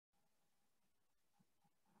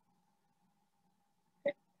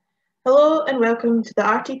Hello and welcome to the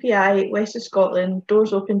RTPI West of Scotland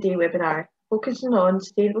Doors Open Day webinar, focusing on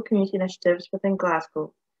sustainable community initiatives within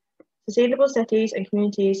Glasgow. Sustainable cities and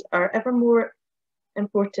communities are ever more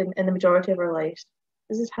important in the majority of our lives.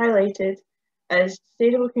 This is highlighted as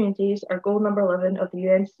sustainable communities are goal number 11 of the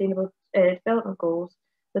UN Sustainable Development Goals,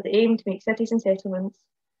 with the aim to make cities and settlements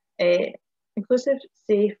inclusive,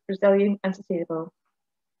 safe, resilient and sustainable.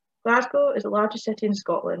 Glasgow is the largest city in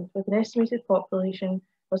Scotland, with an estimated population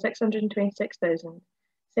of 626,000,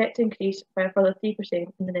 set to increase by a further 3%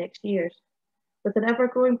 in the next years. With an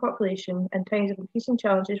ever-growing population and times of increasing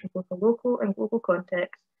challenges from both a local and global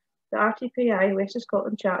context, the RTPI West of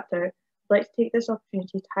Scotland chapter would like to take this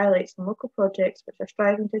opportunity to highlight some local projects which are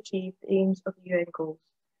striving to achieve the aims of the UN goals.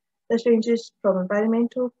 This ranges from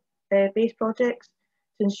environmental-based projects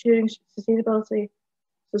to ensuring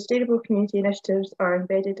Sustainable community initiatives are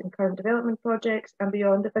embedded in current development projects and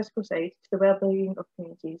beyond the physical side to the well-being of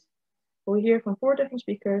communities. We'll hear from 4 different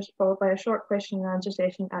speakers, followed by a short question and answer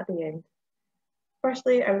session at the end.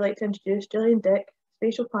 Firstly, I would like to introduce Gillian Dick,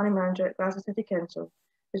 Spatial Planning Manager at Glasgow City Council,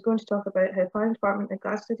 who's going to talk about how the Planning Department at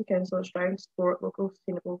Glasgow City Council is striving to support local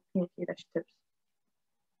sustainable community initiatives.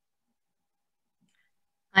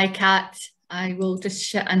 Hi, Kat. I will just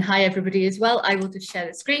share, and hi everybody as well. I will just share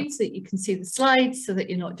the screen so that you can see the slides, so that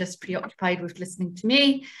you're not just preoccupied with listening to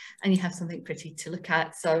me and you have something pretty to look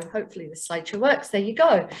at. So hopefully the slideshow works. There you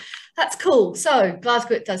go. That's cool. So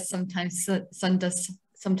Glasgow, it does sometimes, sun does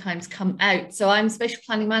sometimes come out. So I'm Spatial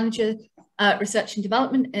Planning Manager, Research and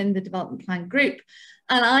Development in the Development Plan Group.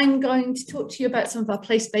 And I'm going to talk to you about some of our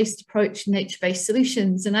place-based approach and nature-based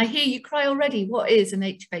solutions. And I hear you cry already, what is a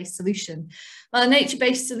nature-based solution? Well, a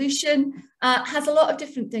nature-based solution has a lot of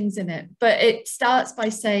different things in it, but it starts by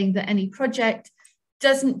saying that any project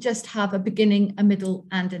doesn't just have a beginning, a middle,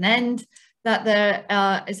 and an end, that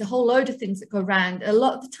there is a whole load of things that go around. A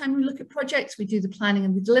lot of the time we look at projects, we do the planning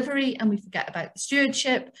and the delivery, and we forget about the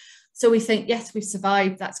stewardship. So we think, yes, we've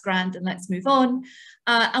survived, that's grand, and let's move on.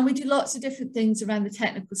 And we do lots of different things around the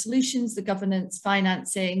technical solutions, the governance,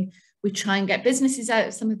 financing. We try and get businesses out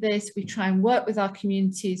of some of this. We try and work with our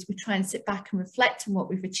communities. We try and sit back and reflect on what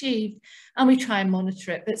we've achieved, and we try and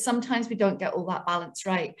monitor it. But sometimes we don't get all that balance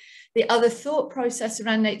right. The other thought process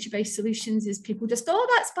around nature-based solutions is people just go, oh,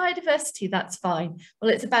 that's biodiversity, that's fine. Well,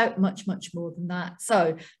 it's about much, much more than that.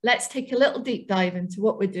 So let's take a little deep dive into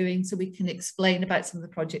what we're doing so we can explain about some of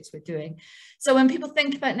the projects we're doing. So when people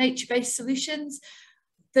think about nature-based solutions,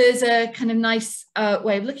 there's a kind of nice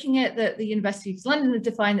way of looking at that the University of London have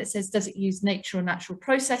defined that says, does it use nature or natural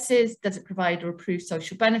processes? Does it provide or improve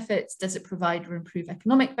social benefits? Does it provide or improve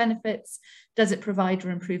economic benefits? Does it provide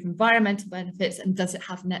or improve environmental benefits? And does it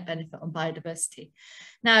have net benefit on biodiversity?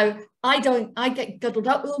 Now, I get guddled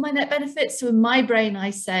up with all my net benefits. So in my brain,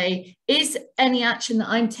 I say, is any action that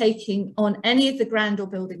I'm taking on any of the grand or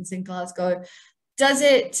buildings in Glasgow, does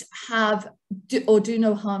it have or do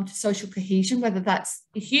no harm to social cohesion, whether that's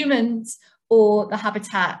humans or the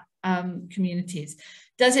habitat communities?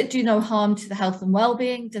 Does it do no harm to the health and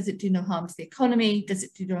well-being? Does it do no harm to the economy? Does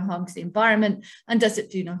it do no harm to the environment? And does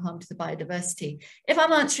it do no harm to the biodiversity? If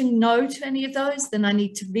I'm answering no to any of those, then I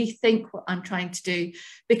need to rethink what I'm trying to do.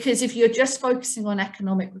 Because if you're just focusing on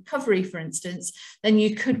economic recovery, for instance, then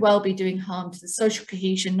you could well be doing harm to the social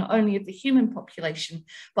cohesion, not only of the human population,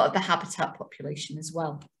 but of the habitat population as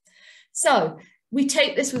well. So we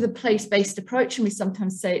take this with a place-based approach, and we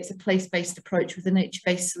sometimes say it's a place-based approach with a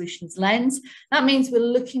nature-based solutions lens. That means we're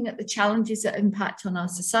looking at the challenges that impact on our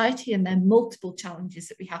society, and there are multiple challenges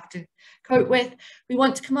that we have to cope with. We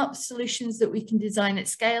want to come up with solutions that we can design at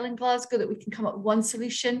scale in Glasgow, that we can come up with one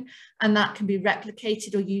solution and that can be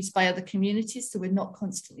replicated or used by other communities, so we're not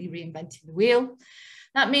constantly reinventing the wheel.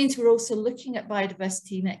 That means we're also looking at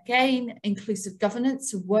biodiversity net gain, inclusive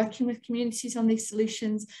governance, so working with communities on these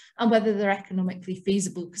solutions and whether they're economically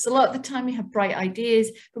feasible. Because a lot of the time we have bright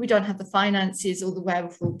ideas, but we don't have the finances or the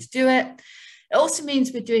wherewithal to do it. It also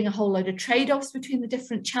means we're doing a whole load of trade-offs between the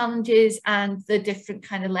different challenges and the different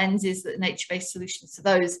kind of lenses that nature-based solutions to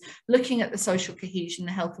those, looking at the social cohesion,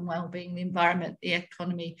 the health and well-being, the environment, the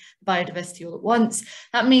economy, biodiversity all at once.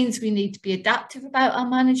 That means we need to be adaptive about our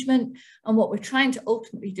management. And what we're trying to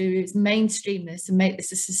ultimately do is mainstream this and make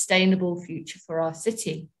this a sustainable future for our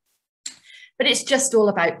city. But it's just all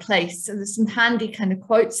about place. So there's some handy kind of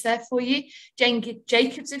quotes there for you. Jane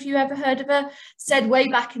Jacobs, if you ever heard of her, said way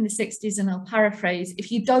back in the 60s, and I'll paraphrase,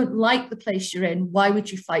 if you don't like the place you're in, why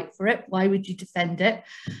would you fight for it? Why would you defend it?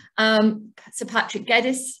 Sir Patrick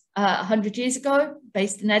Geddes, 100 years ago,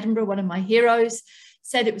 based in Edinburgh, one of my heroes,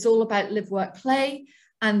 said it was all about live, work, play.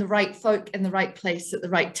 and the right folk in the right place at the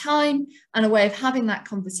right time. And a way of having that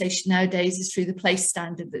conversation nowadays is through the place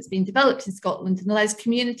standard that's been developed in Scotland and allows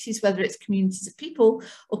communities, whether it's communities of people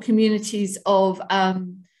or communities of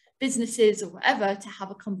businesses or whatever, to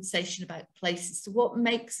have a conversation about places. So what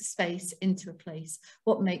makes a space into a place?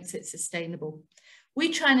 What makes it sustainable? We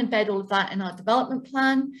try and embed all of that in our development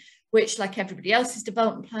plan, which, like everybody else's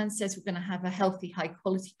development plan, says we're going to have a healthy, high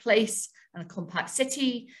quality place and a compact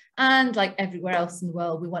city. And like everywhere else in the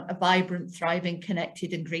world, we want a vibrant, thriving,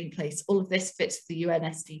 connected and green place. All of this fits with the UN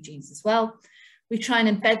SDGs as well. We try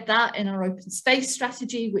and embed that in our open space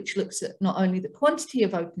strategy, which looks at not only the quantity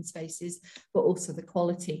of open spaces, but also the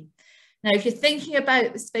quality. Now, if you're thinking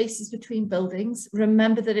about the spaces between buildings,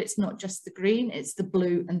 remember that it's not just the green, it's the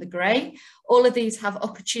blue and the grey. All of these have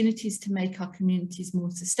opportunities to make our communities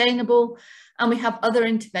more sustainable. And we have other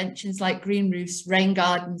interventions like green roofs, rain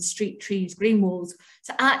gardens, street trees, green walls.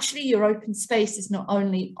 So actually your open space is not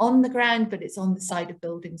only on the ground, but it's on the side of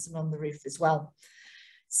buildings and on the roof as well.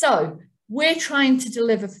 So we're trying to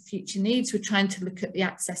deliver for future needs. We're trying to look at the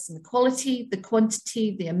access and the quality, the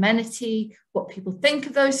quantity, the amenity, what people think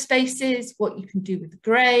of those spaces, what you can do with the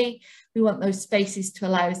grey. We want those spaces to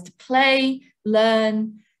allow us to play,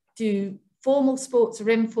 learn, do formal sports or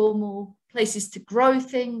informal, places to grow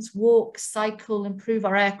things, walk, cycle, improve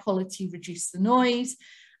our air quality, reduce the noise,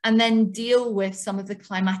 and then deal with some of the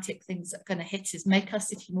climatic things that are going to hit us, make our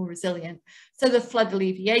city more resilient. So the flood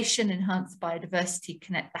alleviation, enhance biodiversity,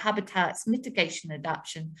 connect the habitats, mitigation and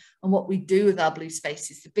adaptation, and what we do with our blue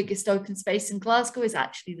spaces. The biggest open space in Glasgow is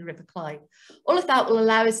actually the River Clyde. All of that will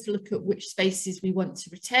allow us to look at which spaces we want to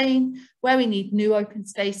retain, where we need new open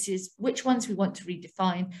spaces, which ones we want to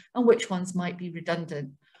redefine, and which ones might be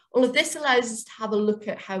redundant. All of this allows us to have a look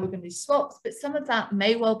at how we're going to do swaps, but some of that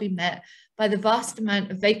may well be met by the vast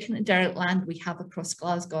amount of vacant and derelict land we have across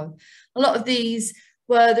Glasgow. A lot of these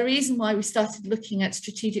were the reason why we started looking at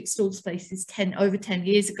strategic stalled spaces over 10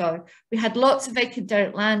 years ago. We had lots of vacant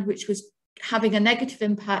derelict land, which was having a negative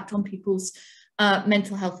impact on people's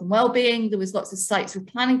mental health and well-being. There was lots of sites with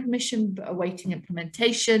planning permission, but awaiting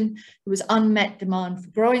implementation. There was unmet demand for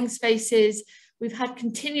growing spaces. We've had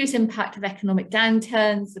continuous impact of economic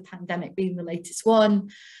downturns, the pandemic being the latest one.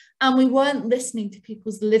 And we weren't listening to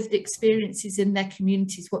people's lived experiences in their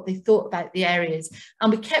communities, what they thought about the areas.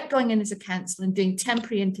 And we kept going in as a council and doing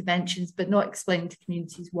temporary interventions, but not explaining to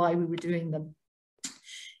communities why we were doing them.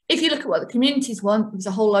 If you look at what the communities want, there's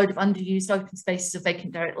a whole load of underused open spaces of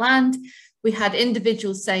vacant derelict land. We had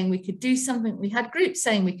individuals saying we could do something. We had groups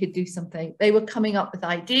saying we could do something. They were coming up with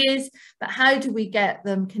ideas, but how do we get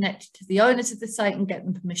them connected to the owners of the site and get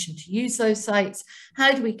them permission to use those sites?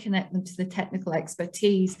 How do we connect them to the technical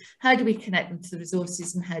expertise? How do we connect them to the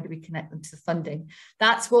resources, and how do we connect them to the funding?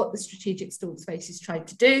 That's what the strategic stalled spaces tried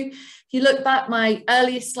to do. If you look back, my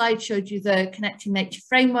earliest slide showed you the Connecting Nature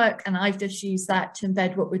framework, and I've just used that to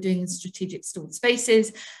embed what we're doing in strategic stalled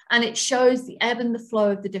spaces, and it shows the ebb and the flow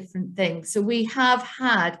of the different things. So we have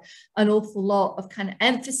had an awful lot of kind of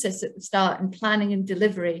emphasis at the start in planning and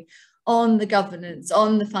delivery on the governance,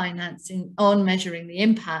 on the financing, on measuring the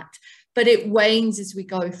impact, but it wanes as we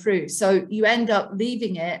go through. So you end up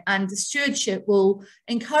leaving it, and the stewardship will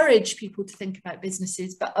encourage people to think about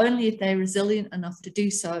businesses, but only if they're resilient enough to do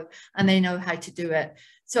so and they know how to do it.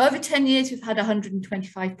 So over 10 years, we've had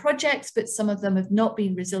 125 projects, but some of them have not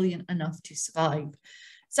been resilient enough to survive.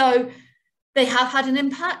 So they have had an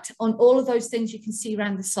impact on all of those things you can see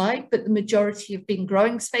around the site, but the majority have been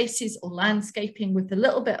growing spaces or landscaping with a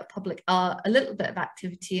little bit of public art, a little bit of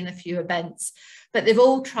activity and a few events. But they've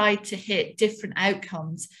all tried to hit different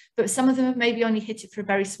outcomes, but some of them have maybe only hit it for a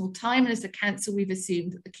very small time. And as a council, we've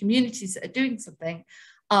assumed that the communities that are doing something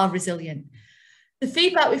are resilient. The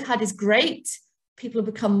feedback we've had is great. People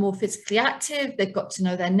have become more physically active, they've got to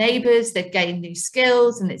know their neighbours, they've gained new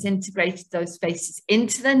skills, and it's integrated those spaces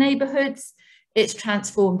into their neighbourhoods. It's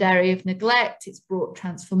transformed area of neglect, it's brought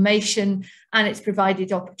transformation, and it's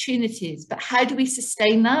provided opportunities. But how do we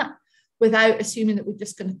sustain that without assuming that we're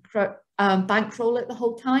just going to bankroll it the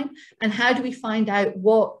whole time? And how do we find out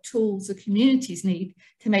what tools the communities need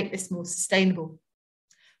to make this more sustainable?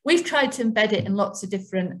 We've tried to embed it in lots of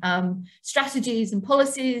different strategies and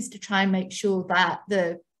policies to try and make sure that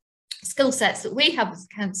the skill sets that we have as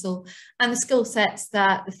a council and the skill sets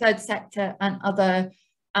that the third sector and other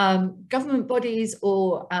government bodies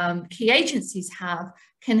or key agencies have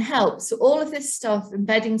can help. So all of this stuff,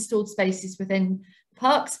 embedding stalled spaces within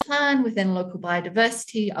parks plan, within local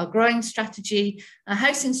biodiversity, our growing strategy, our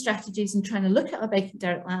housing strategies, and trying to look at our vacant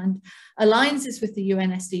derelict land, aligns us with the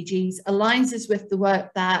UN SDGs, aligns us with the work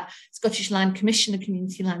that Scottish Land Commission and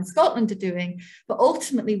Community Land Scotland are doing. But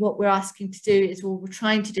ultimately what we're asking to do is, what we're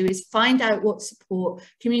trying to do is find out what support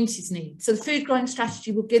communities need. So the food growing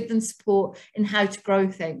strategy will give them support in how to grow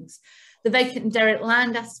things. The vacant and derelict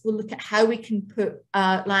land will look at how we can put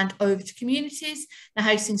land over to communities. The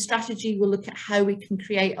housing strategy will look at how we can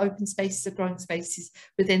create open spaces or growing spaces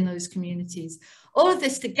within those communities. All of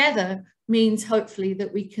this together means hopefully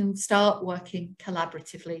that we can start working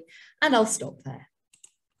collaboratively. And I'll stop there.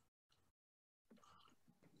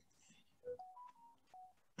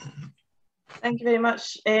 Thank you very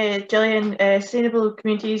much, Gillian. Sustainable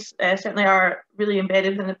communities certainly are really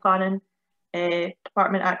embedded within the planning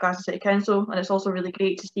department at Glasgow City Council, and it's also really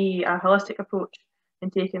great to see a holistic approach in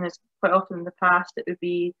taking, as quite often in the past it would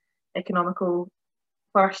be economical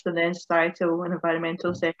first and then societal and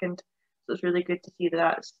environmental second. So it's really good to see that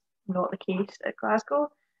that's not the case at Glasgow.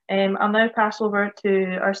 I'll now pass over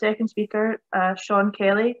to our second speaker, Sean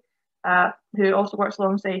Kelly, who also works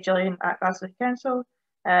alongside Gillian at Glasgow City Council.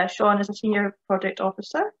 Sean is a Senior Project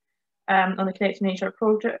Officer on the Connecting Nature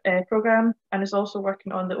programme, and is also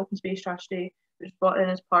working on the Open Space Strategy, which was brought in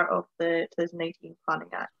as part of the 2019 Planning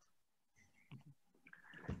Act.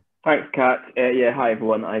 Thanks, Kat. Yeah, hi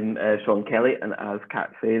everyone. I'm Sean Kelly, and as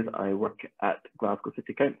Kat says, I work at Glasgow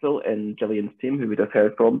City Council in Gillian's team, who we just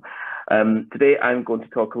heard from. Today, I'm going to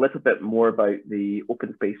talk a little bit more about the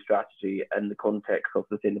Open Space Strategy in the context of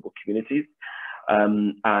sustainable communities.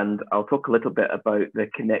 And I'll talk a little bit about the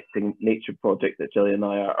Connecting Nature project that Gillian and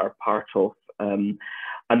I are part of.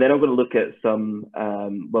 And then I'm going to look at some,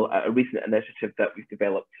 a recent initiative that we've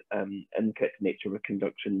developed in Connecting Nature with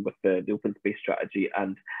conjunction with the Open Space Strategy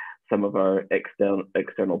and some of our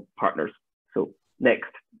external partners. So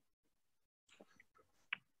next.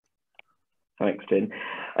 Thanks, Jane.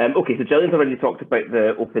 Okay, so Gillian's already talked about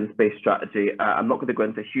the Open Space Strategy. I'm not going to go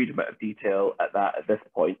into a huge amount of detail at this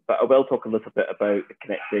point, but I will talk a little bit about the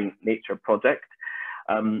Connecting Nature project.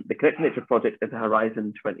 The Connecting Nature project is a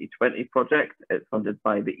Horizon 2020 project. It's funded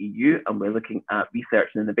by the EU, and we're looking at research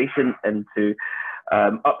and innovation into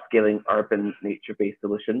upscaling urban nature-based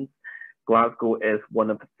solutions. Glasgow is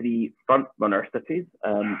one of the 3 front-runner cities.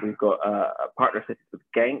 We've got partner cities with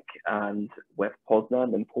Genk and with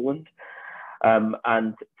Poznan in Poland.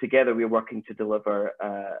 And together we're working to deliver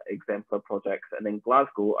exemplar projects. And in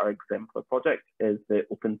Glasgow, our exemplar project is the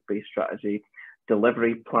Open Space Strategy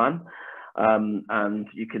Delivery Plan. And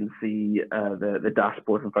you can see the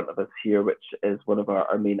dashboard in front of us here, which is one of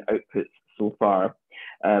our main outputs so far.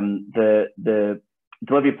 The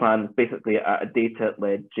delivery plan is basically a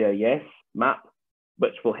data-led GIS map,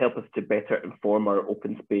 which will help us to better inform our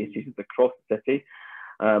open space uses across the city.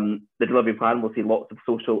 The delivery plan will see lots of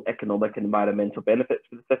social, economic, and environmental benefits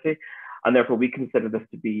for the city, and therefore we consider this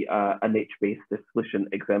to be a nature-based solution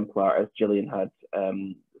exemplar, as Gillian had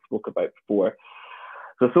spoke about before.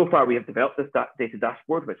 So far we have developed this data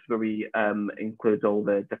dashboard, which is where we include all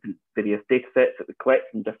the different various data sets that we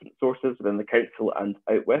collect from different sources within the council and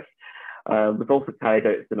out with. We've also carried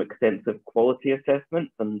out some extensive quality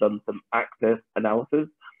assessments and done some access analysis.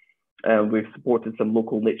 We've supported some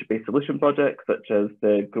local nature-based solution projects, such as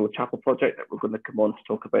the Grow Chapel project that we're going to come on to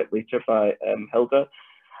talk about later by Hilda.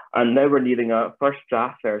 And now we're nearing a first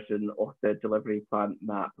draft version of the delivery plan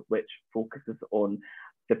map, which focuses on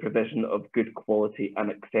the provision of good quality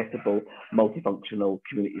and accessible multifunctional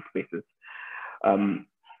community spaces. And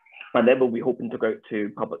then we'll be hoping to go out to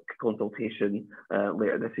public consultation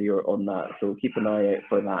later this year on that. So keep an eye out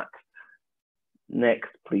for that. Next,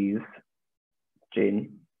 please,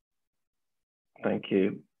 Jane. Thank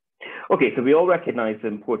you. Okay, so we all recognise the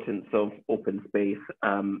importance of open space,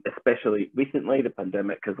 especially recently. The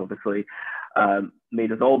pandemic has obviously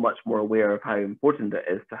made us all much more aware of how important it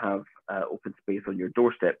is to have open space on your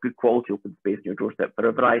doorstep, good quality open space on your doorstep for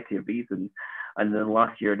a variety of reasons. And in the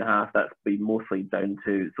last year and a half, that's been mostly down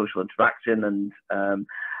to social interaction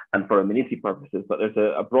and for amenity purposes, but there's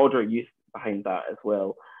a broader use behind that as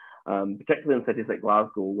well, particularly in cities like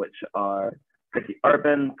Glasgow, which are pretty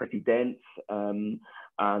urban, pretty dense,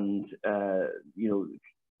 and you know,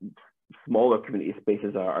 smaller community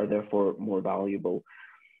spaces are therefore more valuable.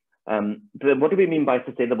 But what do we mean by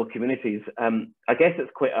sustainable communities? I guess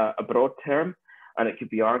it's quite a broad term, and it could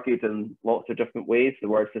be argued in lots of different ways. The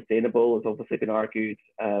word sustainable has obviously been argued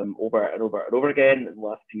over and over and over again in the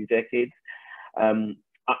last few decades.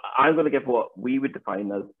 I'm going to give what we would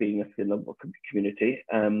define as being a sustainable community.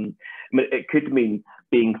 I mean, it could mean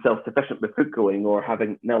being self-sufficient with food growing, or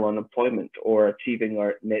having nil unemployment, or achieving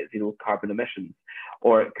our net zero carbon emissions,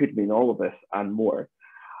 or it could mean all of this and more.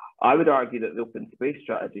 I would argue that the open space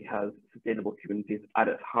strategy has sustainable communities at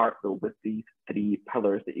its heart, though, with these 3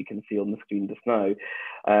 pillars that you can see on the screen just now.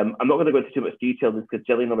 I'm not going to go into too much detail because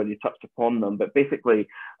Gillian already touched upon them, but basically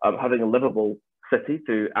having a livable city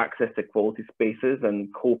through access to quality spaces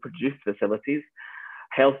and co-produced facilities,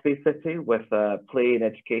 healthy city with play and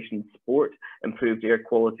education, sport, improved air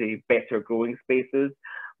quality, better growing spaces,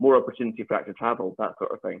 more opportunity for active travel, that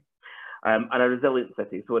sort of thing. And a resilient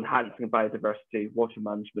city, so enhancing biodiversity, water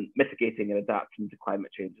management, mitigating and adapting to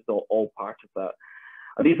climate change is all part of that.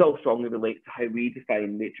 And these all strongly relate to how we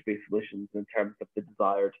define nature-based solutions in terms of the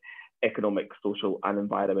desired economic, social and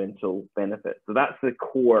environmental benefits. So that's the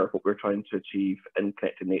core of what we're trying to achieve in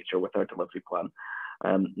Connecting Nature with our delivery plan.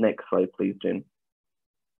 Next slide, please, Jane.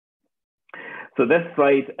 So this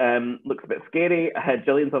slide looks a bit scary.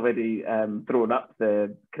 Gillian's already thrown up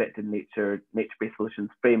the Connecting Nature, nature-based solutions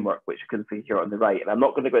framework, which you can see here on the right. And I'm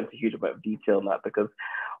not going to go into a huge amount of detail on that because,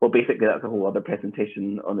 well, basically that's a whole other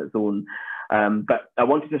presentation on its own. But I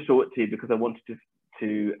wanted to show it to you because I wanted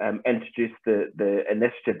to introduce the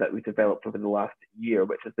initiative that we developed over the last year,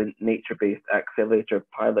 which is the Nature-Based Accelerator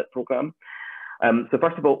Pilot Programme. So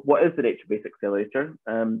first of all, what is the Nature-Based Accelerator?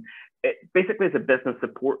 It basically is a business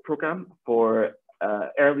support program for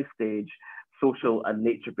early stage social and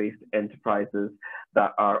nature-based enterprises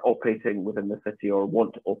that are operating within the city or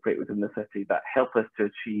want to operate within the city that help us to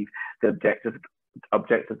achieve the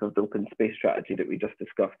objectives of the open space strategy that we just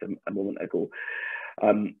discussed a moment ago.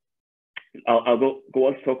 I'll go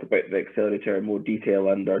on to talk about the accelerator in more detail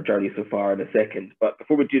and our journey so far in a second. But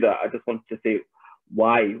before we do that, I just wanted to say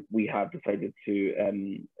why we have decided to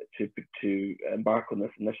embark on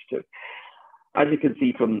this initiative. As you can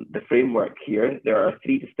see from the framework here, there are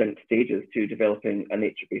 3 distinct stages to developing a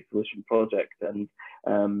nature-based solution project, and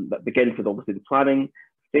that begins with obviously the planning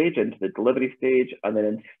stage, into the delivery stage, and then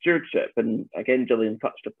into stewardship. And again, Gillian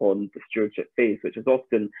touched upon the stewardship phase, which is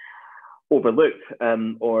often overlooked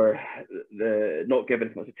or not given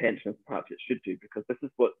as much attention as perhaps it should do, because this is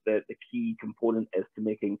what the key component is to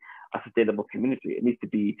making a sustainable community. It needs to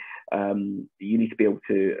be, you need to be able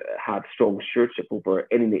to have strong stewardship over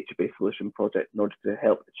any nature-based solution project in order to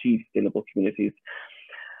help achieve sustainable communities.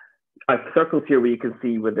 I've circled here where you can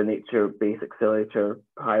see where the Nature-Based Accelerator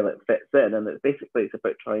pilot fits in, and it's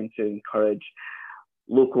about trying to encourage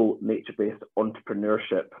local nature-based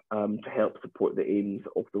entrepreneurship to help support the aims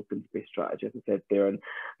of the open space strategy, as I said there. And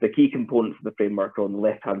the key components of the framework are on the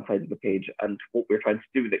left-hand side of the page. And what we're trying to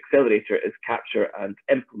do with the accelerator is capture and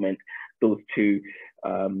implement those 2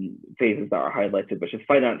 phases that are highlighted, which is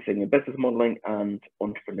financing and business modelling and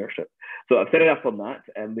entrepreneurship. So I've set it up on that,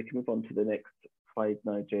 and we can move on to the next slide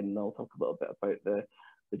now, Jane, and I'll talk a little bit about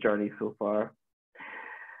the journey so far.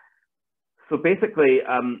 So basically,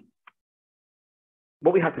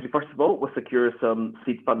 what we had to do first of all was secure some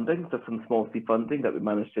seed funding, so some small seed funding that we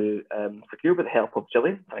managed to secure with the help of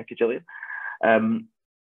Gillian. Thank you, Gillian.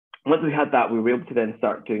 Once we had that, we were able to then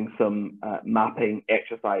start doing some mapping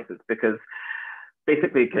exercises, because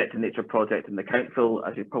basically Connecting Nature project and the council,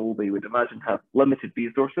 as you probably would imagine, have limited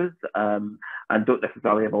resources and don't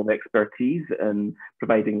necessarily have all the expertise in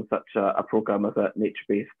providing such a programme as a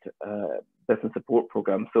nature-based business support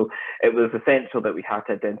programme. So it was essential that we had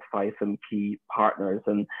to identify some key partners,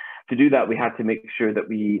 and to do that we had to make sure that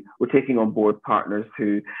we were taking on board partners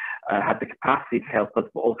who had the capacity to help us,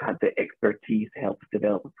 but also had the expertise to help us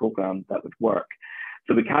develop a programme that would work.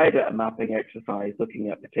 So we carried out a mapping exercise looking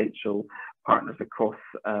at potential partners across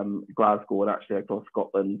Glasgow and actually across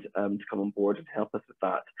Scotland to come on board and help us with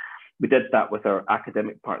that. We did that with our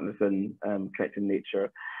academic partners in Connecting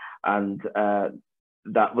Nature, and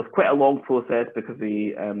that was quite a long process because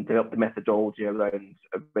we developed the methodology around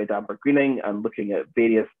red, amber, greening and looking at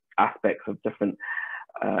various aspects of different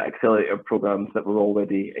accelerator programs that were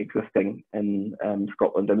already existing in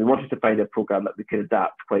Scotland. And we wanted to find a program that we could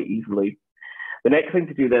adapt quite easily. The next thing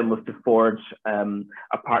to do then was to forge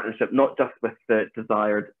a partnership, not just with the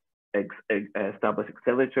desired established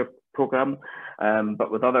accelerator program, but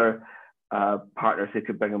with other partners who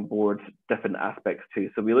could bring on board different aspects too.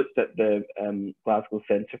 So we looked at the Glasgow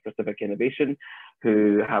Centre for Civic Innovation,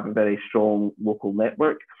 who have a very strong local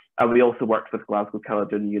network. And we also worked with Glasgow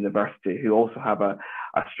Caledonian University, who also have a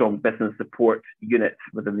strong business support unit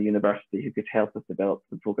within the university who could help us develop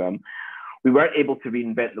the programme. We weren't able to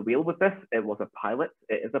reinvent the wheel with this. It was a pilot.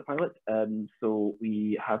 It is a pilot. So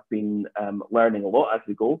we have been learning a lot as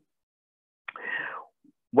we go.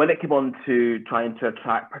 when it came on to trying to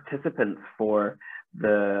attract participants for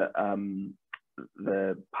the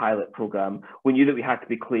pilot program, we knew that we had to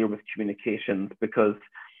be clear with communications, because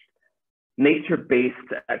nature-based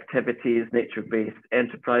activities, nature-based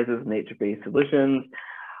enterprises, nature-based solutions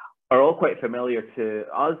are all quite familiar to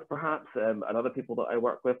us, perhaps, and other people that I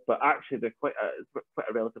work with, but actually they're quite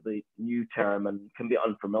a relatively new term and can be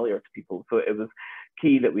unfamiliar to people. So it was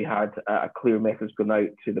key that we had a clear message going out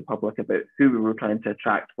to the public about who we were trying to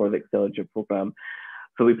attract for the Accelerator program.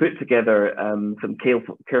 So we put together some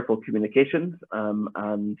careful communications,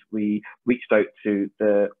 and we reached out to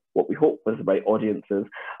what we hoped was the right audiences.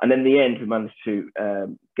 And in the end, we managed to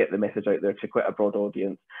get the message out there to quite a broad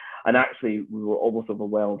audience. And actually, we were almost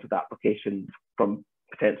overwhelmed with applications from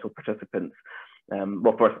potential participants,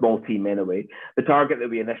 well, for a small team anyway. The target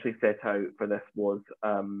that we initially set out for this was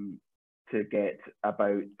to get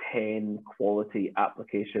about 10 quality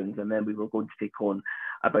applications, and then we were going to take on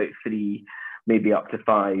about 3, maybe up to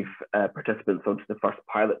 5 participants onto the first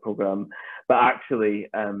pilot program. But actually,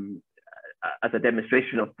 as a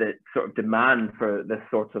demonstration of the sort of demand for this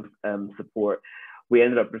sort of support, we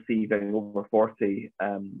ended up receiving over 40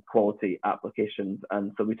 quality applications.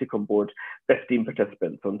 And so we took on board 15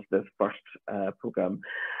 participants onto this first program.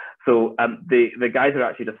 So the guys are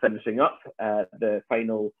actually just finishing up. The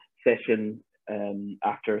final session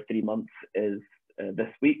after 3 months is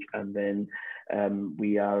this week, and then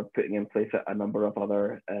we are putting in place a number of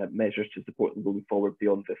other measures to support them going forward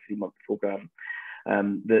beyond the 3-month program.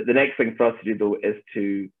 The next thing for us to do, though, is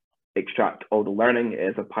to extract all the learning.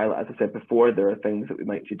 As a pilot, as I said before, there are things that we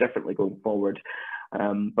might do differently going forward,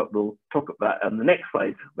 but we'll talk about that on the next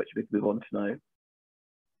slide, which we can move on to now.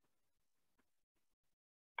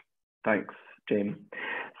 Thanks, James.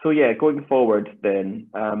 So yeah, going forward then,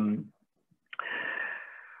 well,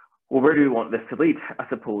 where do we want this to lead, I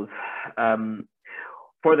suppose?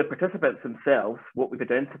 For the participants themselves, what we've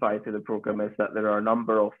identified through the program is that there are a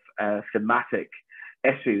number of thematic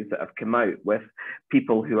issues that have come out with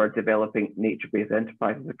people who are developing nature-based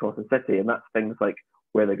enterprises across the city, and that's things like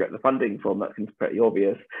where they get the funding from. That seems pretty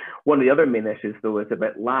obvious. One of the other main issues, though, is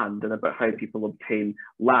about land and about how people obtain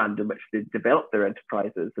land in which they develop their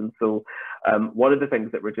enterprises. And so one of the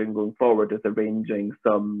things that we're doing going forward is arranging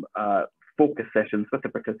some focus sessions with the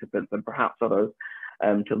participants and perhaps others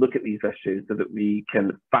to look at these issues so that we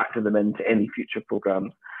can factor them into any future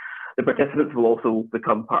programs. The participants will also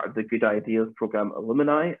become part of the Good Ideas Programme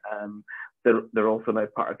alumni. They're also now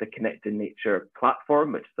part of the Connecting Nature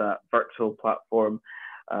platform, which is a virtual platform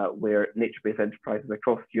where nature-based enterprises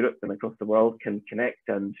across Europe and across the world can connect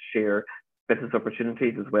and share business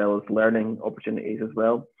opportunities as well as learning opportunities as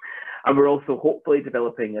well. And we're also hopefully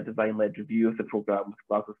developing a design-led review of the programme with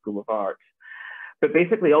Glasgow School of Art. But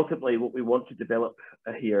basically, ultimately, what we want to develop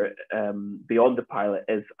here beyond the pilot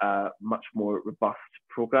is a much more robust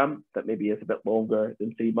programme that maybe is a bit longer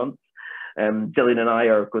than 3 months. Gillian and I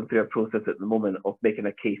are going through a process at the moment of making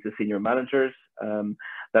a case to senior managers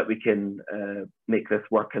that we can make this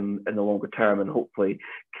work in the longer term and hopefully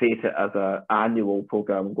create it as an annual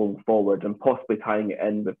programme going forward, and possibly tying it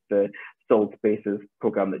in with the Solid Spaces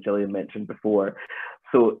programme that Gillian mentioned before.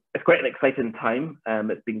 So it's quite an exciting time.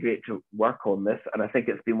 It's been great to work on this, and I think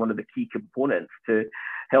it's been one of the key components to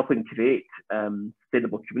helping create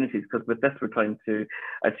sustainable communities, because with this we're trying to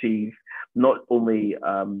achieve not only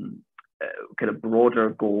kind of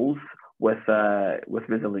broader goals with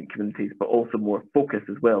resilient communities, but also more focus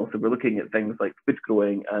as well. So we're looking at things like food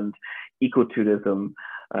growing and ecotourism,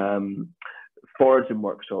 foraging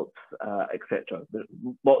workshops, etc. There's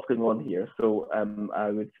lots going on here, so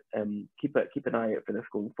I would keep an eye out for this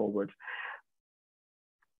going forward.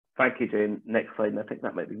 Thank you, Jane. Next slide, and I think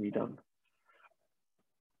that might be me done.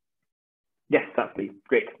 Yes, that's me.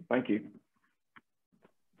 Great, thank you.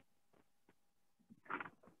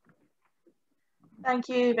 Thank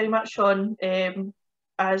you very much, Sean.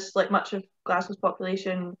 As like much of Glasgow's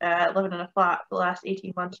population living in a flat for the last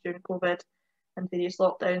 18 months during COVID and various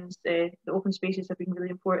lockdowns, the open spaces have been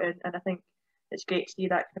really important, and I think it's great to see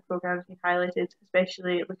that kind of programme being highlighted,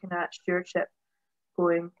 especially looking at stewardship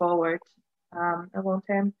going forward a long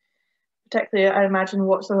term. Particularly, I imagine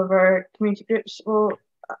what some of our community groups will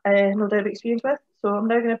no doubt have experience with. So I'm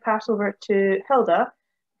now going to pass over to Hilda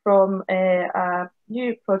from a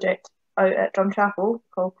new project out at Drumchapel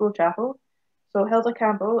called Grow Chapel. So Hilda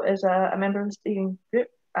Campbell is a member of the steering group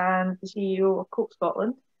and the CEO of Cope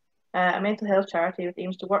Scotland, a mental health charity which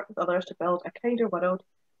aims to work with others to build a kinder world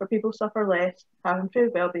where people suffer less, have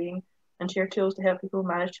improved well-being, and share tools to help people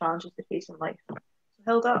manage challenges they face in life. So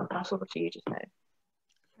Hilda, I'll pass over to you just now.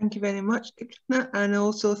 Thank you very much, Katrina, and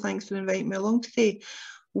also thanks for inviting me along today.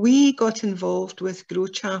 We got involved with Grow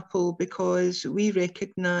Chapel because we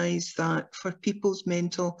recognise that for people's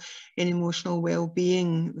mental and emotional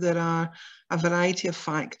well-being, there are a variety of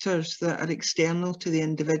factors that are external to the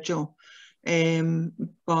individual,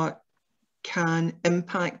 but can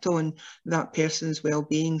impact on that person's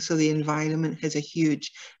well-being. So the environment has a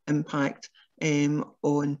huge impact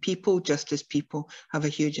on people, just as people have a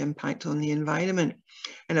huge impact on the environment.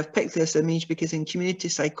 And I've picked this image because in community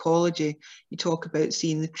psychology, you talk about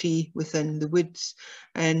seeing the tree within the woods.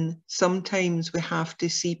 And sometimes we have to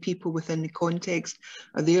see people within the context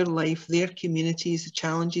of their life, their communities, the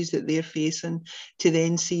challenges that they're facing, to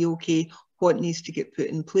then see, okay, what needs to get put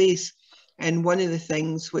in place. And one of the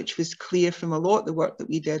things which was clear from a lot of the work that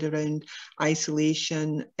we did around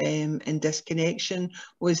isolation and disconnection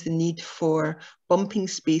was the need for bumping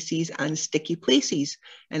spaces and sticky places.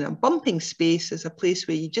 And a bumping space is a place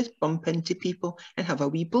where you just bump into people and have a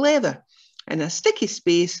wee blether. And a sticky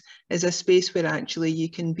space is a space where actually you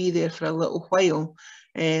can be there for a little while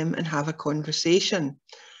and have a conversation.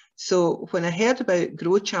 So when I heard about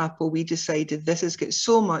Grow Chapel, we decided this has got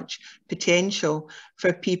so much potential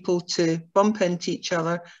for people to bump into each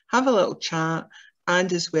other, have a little chat,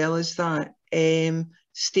 and as well as that,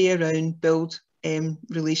 stay around, build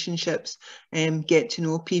relationships, get to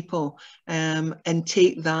know people, and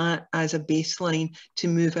take that as a baseline to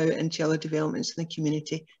move out into other developments in the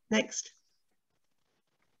community. Next.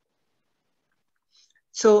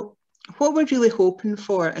 So what we're really hoping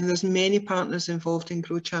for, and there's many partners involved in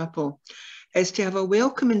Grow Chapel, is to have a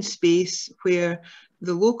welcoming space where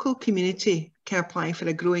the local community can apply for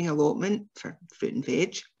a growing allotment for fruit and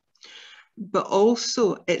veg, but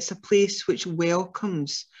also it's a place which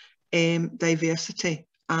welcomes diversity,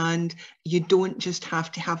 and you don't just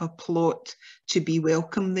have to have a plot to be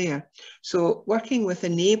welcome there. So working with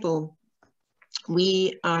Enable,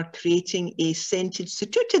 we are creating a scented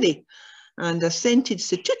statutory. And a scented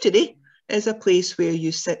statutory is a place where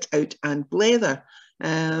you sit out and blether.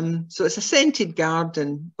 So it's a scented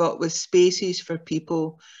garden, but with spaces for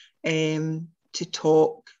people to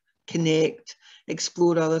talk, connect,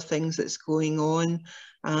 explore other things that's going on,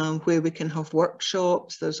 where we can have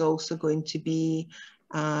workshops. There's also going to be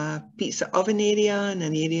a pizza oven area and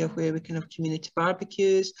an area where we can have community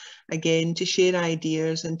barbecues, again, to share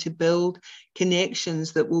ideas and to build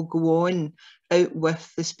connections that will go on out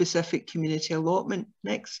with the specific community allotment.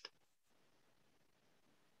 Next.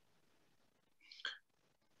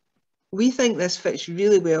 We think this fits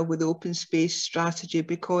really well with the open space strategy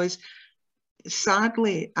because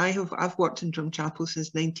sadly, I've worked in Drum Chapel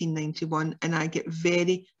since 1991 and I get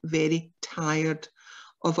very, very tired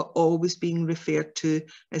of it always being referred to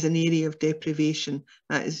as an area of deprivation.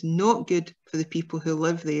 That is not good for the people who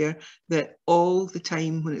live there, that all the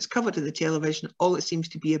time when it's covered in the television, all it seems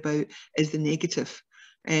to be about is the negative.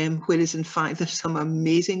 Whereas in fact, there's some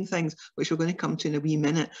amazing things, which we're going to come to in a wee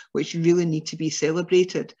minute, which really need to be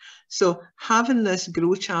celebrated. So having this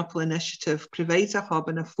Grow Chapel initiative provides a hub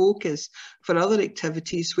and a focus for other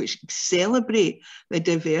activities which celebrate the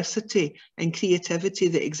diversity and creativity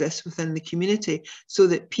that exists within the community, so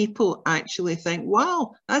that people actually think,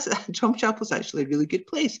 wow, Drum Chapel's actually a really good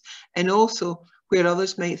place. And also where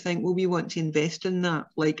others might think, well, we want to invest in that,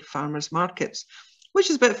 like farmers markets, which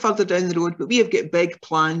is a bit further down the road, but we have got big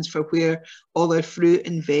plans for where all our fruit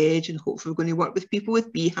and veg, and hopefully we're going to work with people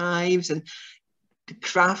with beehives and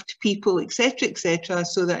craft people, etc.,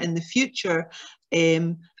 so that in the future,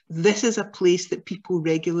 this is a place that people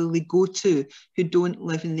regularly go to who don't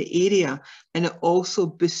live in the area. And it also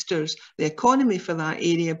boosters the economy for that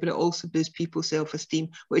area, but it also boosts people's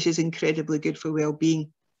self-esteem, which is incredibly good for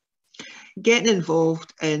well-being. Getting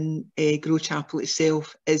involved in Grow Chapel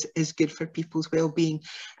itself is good for people's well-being.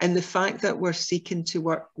 And the fact that we're seeking to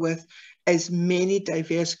work with as many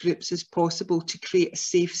diverse groups as possible to create a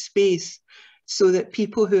safe space so that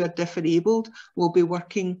people who are disabled will be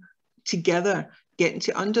working together, getting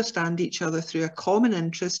to understand each other through a common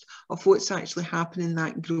interest of what's actually happening in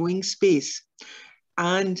that growing space.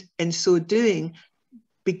 And in so doing,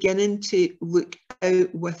 beginning to look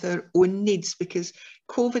out with our own needs, because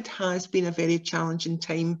COVID has been a very challenging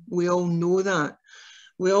time. We all know that.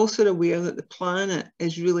 We're also aware that the planet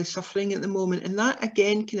is really suffering at the moment, and that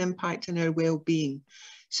again can impact on our well-being.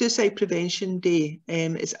 Suicide Prevention Day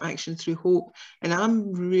is Action Through Hope, and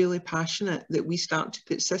I'm really passionate that we start to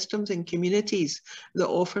put systems in communities that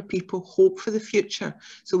offer people hope for the future.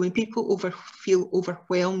 So when people feel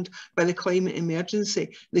overwhelmed by the climate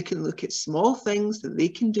emergency, they can look at small things that they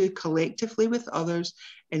can do collectively with others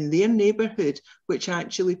in their neighbourhood, which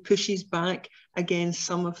actually pushes back against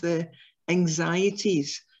some of the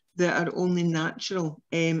anxieties that are only natural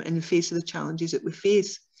in the face of the challenges that we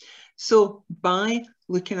face. So by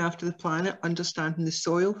looking after the planet, understanding the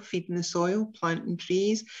soil, feeding the soil, planting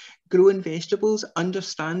trees, growing vegetables,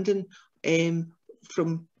 understanding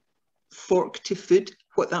from fork to food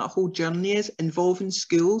what that whole journey is, involving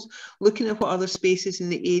schools, looking at what other spaces in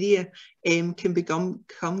the area can become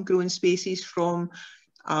growing spaces, from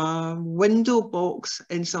a window box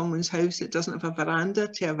in someone's house that doesn't have a veranda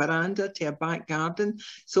to a back garden.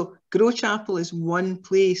 So Grow Chapel is one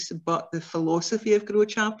place, but the philosophy of Grow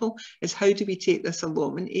Chapel is how do we take this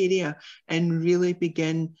allotment area and really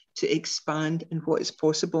begin to expand in what is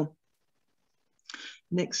possible.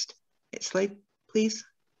 Next slide, please.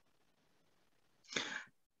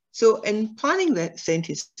 So in planning the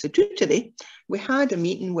Sentience today, we had a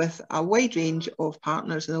meeting with a wide range of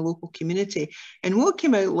partners in the local community. And what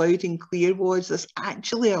came out loud and clear was there's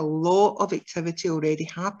actually a lot of activity already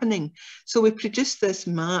happening. So we produced this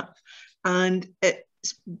map, and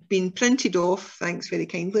it's been printed off, thanks very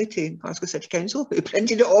kindly to Glasgow City Council, who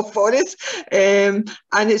printed it off for us. And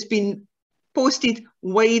it's been posted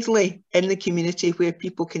widely in the community where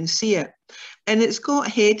people can see it. And it's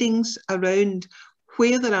got headings around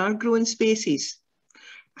where there are growing spaces,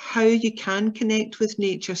 how you can connect with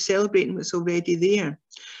nature, celebrating what's already there,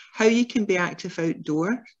 how you can be active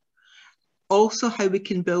outdoors, also how we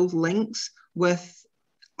can build links with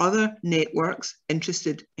other networks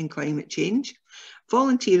interested in climate change,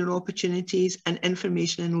 volunteering opportunities and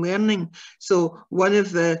information and learning. So one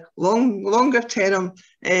of the longer term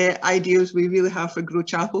ideas we really have for Grow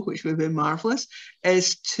Chapel, which would be marvellous,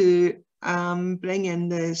 is to bring in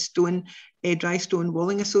the Dry Stone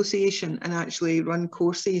Walling Association and actually run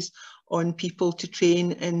courses on people to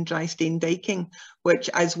train in dry stain diking, which,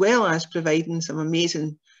 as well as providing some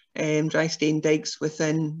amazing dry stain dikes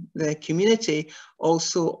within the community,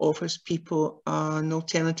 also offers people an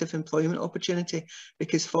alternative employment opportunity,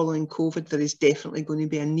 because following COVID there is definitely going to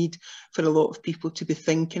be a need for a lot of people to be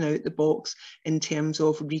thinking out the box in terms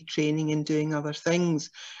of retraining and doing other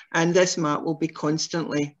things. And this map will be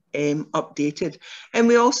constantly updated. And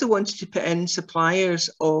we also wanted to put in suppliers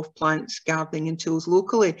of plants, gardening and tools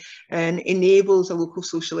locally, and enables a local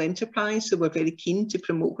social enterprise. So we're very keen to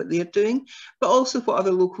promote what they're doing, but also what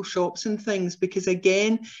other local shops and things, because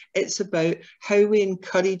again, it's about how we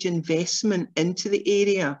encourage investment into the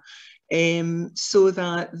area, so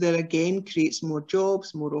that there again creates more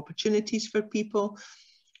jobs, more opportunities for people,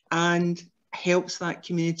 and helps that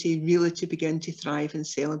community really to begin to thrive and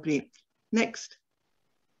celebrate. Next.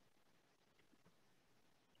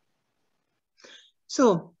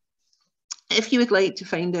 So if you would like to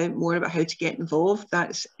find out more about how to get involved,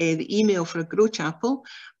 that's the email for a Grow Chapel,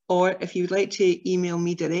 or if you would like to email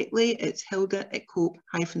me directly, it's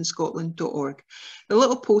hilda@cope-scotland.org. The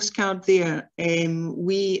little postcard there,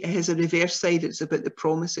 it has a reverse side. It's about the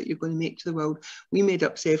promise that you're going to make to the world. We made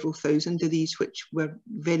up several thousand of these, which were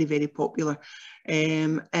very, very popular.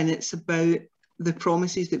 And it's about the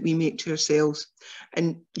promises that we make to ourselves.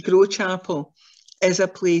 And Grow Chapel is a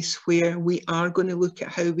place where we are going to look at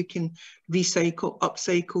how we can recycle,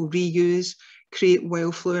 upcycle, reuse, create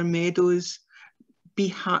wildflower meadows,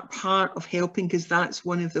 be part of helping, because that's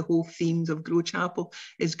one of the whole themes of Grow Chapel,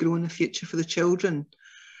 is growing a future for the children.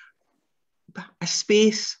 A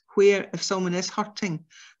space where if someone is hurting,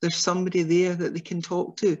 there's somebody there that they can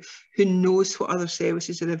talk to who knows what other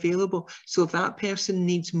services are available. So if that person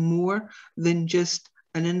needs more than just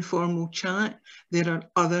an informal chat, there are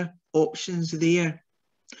other options there.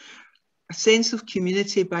 A sense of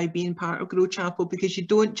community by being part of Grow Chapel, because you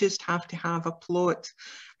don't just have to have a plot.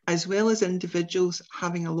 As well as individuals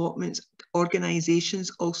having allotments, organisations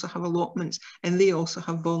also have allotments, and they also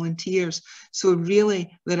have volunteers. So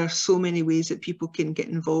really, there are so many ways that people can get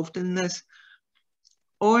involved in this.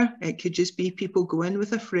 Or it could just be people go in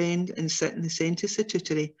with a friend and sit in the centre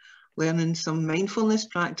statutory, learning some mindfulness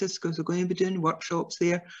practice, because we're going to be doing workshops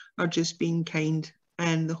there, or just being kind.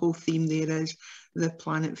 And the whole theme there is the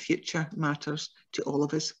planet future matters to all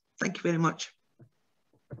of us. Thank you very much.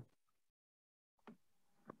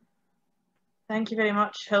 Thank you very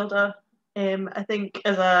much, Hilda. I think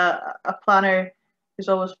as a planner who's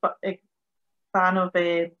always a fan of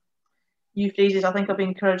new phrases, I think I'll be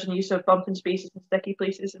encouraging the use of bumping spaces and sticky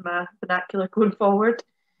places in my vernacular going forward.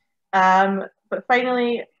 But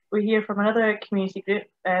finally, we hear from another community group,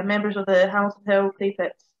 members of the Hamilton Hill Clay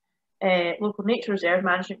Pits Local Nature Reserve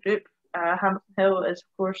Management Group. Hamilton Hill is, of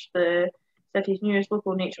course, the city's newest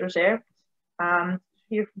local nature reserve.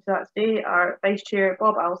 Here from that today are Vice Chair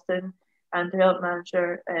Bob Alston and Development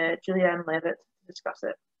Manager Julianne Levitt to discuss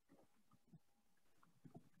it.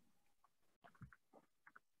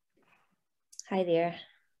 Hi there.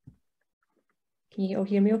 Can you all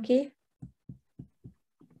hear me okay?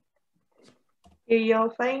 Hear you all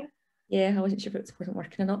fine? Yeah, I wasn't sure if it wasn't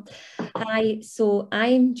working or not. Hi, so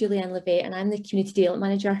I'm Julianne Levette and I'm the Community Development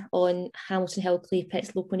Manager on Hamilton Hill Clay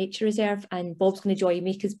Pits Local Nature Reserve, and Bob's going to join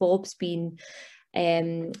me because Bob's been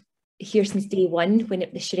here since day one when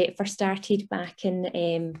the charrette first started back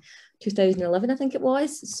in 2011, I think it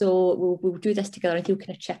was. So we'll do this together and he'll kind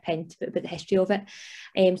of chip in to about the history of it.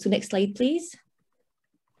 So next slide, please.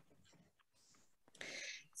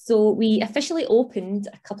 So we officially opened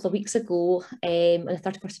a couple of weeks ago on the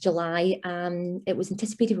 31st of July. It was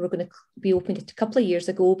anticipated we were going to be opened a couple of years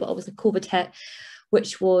ago, but obviously COVID hit,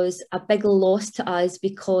 which was a big loss to us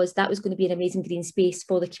because that was going to be an amazing green space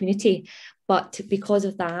for the community. But because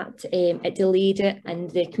of that, it delayed it and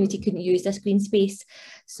the community couldn't use this green space.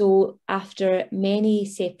 So after many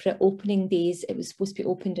separate opening days, it was supposed to be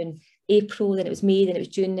opened in April, then it was May, then it was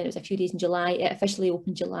June, then it was a few days in July. It officially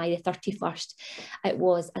opened July the 31st. It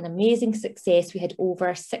was an amazing success. We had over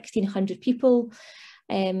 1,600 people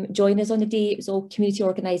join us on the day. It was all community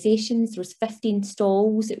organisations. There was 15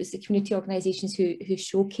 stalls. It was the community organisations who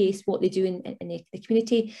showcased what they do in the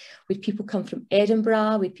community. We had people come from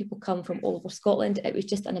Edinburgh, we had people come from all over Scotland. It was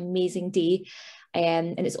just an amazing day.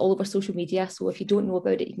 And it's all over social media. So if you don't know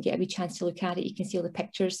about it, you can get a wee chance to look at it. You can see all the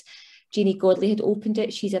pictures. Jeannie Godley had opened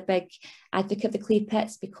it. She's a big advocate of the clay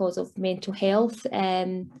pits because of mental health.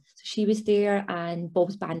 So she was there and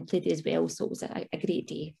Bob's band played as well. So it was a great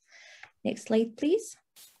day. Next slide, please.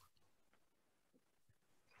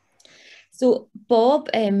 So Bob,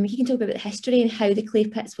 he can talk about the history and how the clay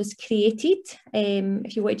pits was created.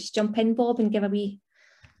 If you want to just jump in, Bob, and give a wee.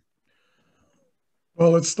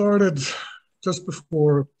 Well, it started just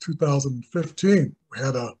before 2015. We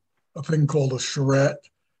had a thing called a charrette,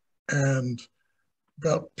 and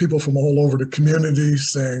got people from all over the community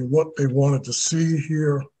saying what they wanted to see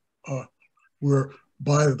here. We're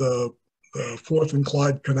by the Forth and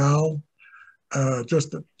Clyde Canal,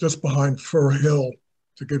 just behind Fir Hill,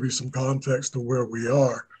 to give you some context to where we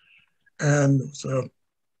are. And it's a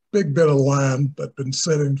big bit of land that's been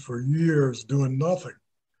sitting for years doing nothing.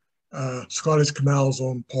 Scottish Canals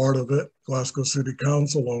owned part of it, Glasgow City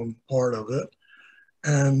Council owned part of it.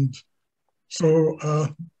 And so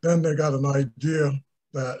then they got an idea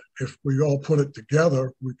that if we all put it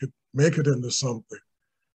together, we could make it into something.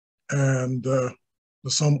 And the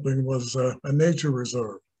something was a nature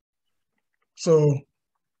reserve. So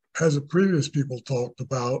as the previous people talked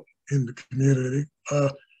about in the community,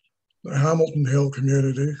 the Hamilton Hill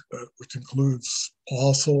community, which includes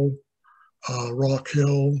Postle, Rock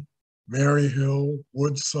Hill, Mary Hill,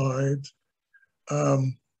 Woodside,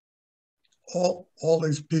 all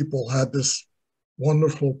these people had this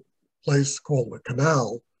wonderful place called the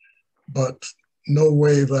canal, but no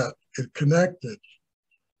way that it connected.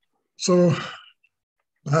 So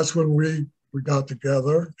that's when we got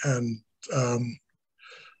together, and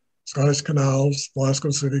Scottish Canals,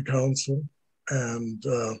 Glasgow City Council, and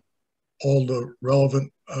all the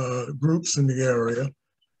relevant groups in the area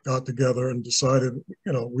got together and decided,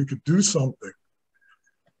 we could do something.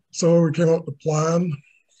 So we came up with a plan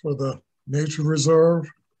for the nature reserve,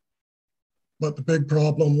 but the big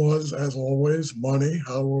problem was, as always, money,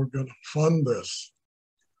 how we're going to fund this.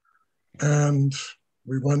 And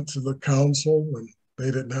we went to the council and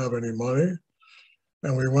they didn't have any money.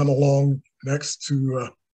 And we went along next to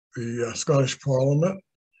the Scottish Parliament.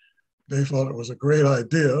 They thought it was a great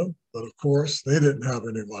idea, but of course they didn't have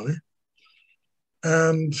any money.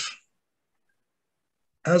 And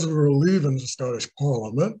as we were leaving the Scottish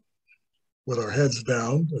Parliament with our heads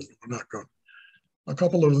down, we're not going, a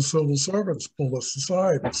couple of the civil servants pulled us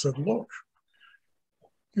aside and said, look,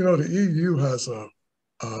 the EU has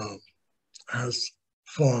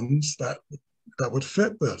funds that would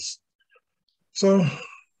fit this. So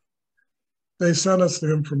they sent us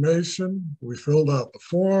the information, we filled out the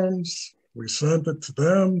forms, we sent it to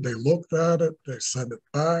them, they looked at it, they sent it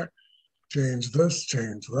back, change this,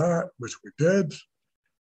 change that, which we did,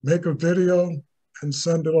 make a video and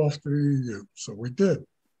send it off to the EU. So we did.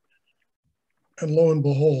 And lo and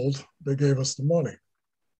behold, they gave us the money.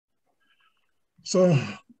 So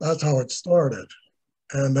that's how it started.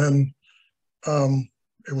 And then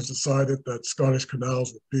it was decided that Scottish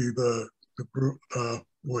Canals would be the group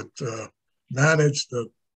would manage the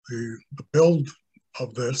build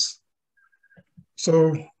of this.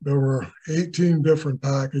 So there were 18 different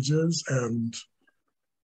packages, and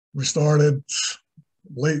we started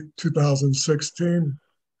late 2016.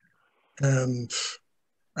 And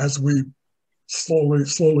as we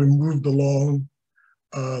slowly moved along,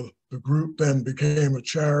 the group then became a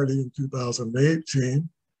charity in 2018.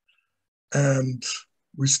 And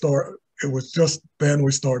it was just then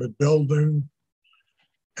we started building.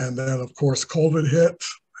 And then, of course, COVID hit,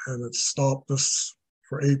 and it stopped us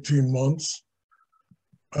for 18 months.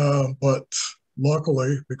 But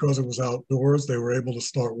luckily, because it was outdoors, they were able to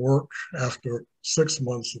start work after 6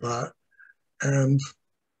 months of that. And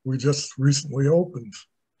we just recently opened.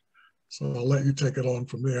 So I'll let you take it on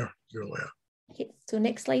from there, Julia. Okay, so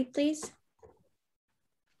next slide, please.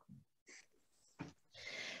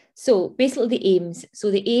 So basically the aims.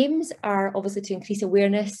 So the aims are obviously to increase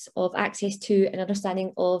awareness of access to and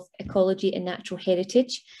understanding of ecology and natural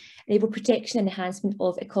heritage, enable protection and enhancement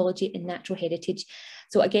of ecology and natural heritage.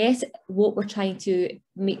 So I guess what we're trying to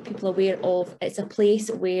make people aware of, it's a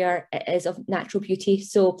place where it is of natural beauty.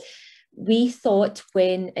 So we thought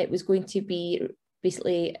when it was going to be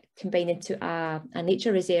basically combined into a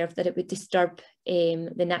nature reserve that it would disturb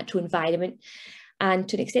the natural environment. And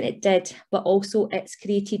to an extent it did, but also it's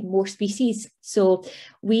created more species. So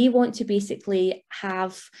we want to basically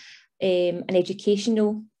have an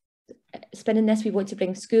educational spin in this. We want to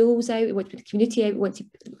bring schools out, we want to bring the community out, we want to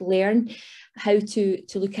learn how to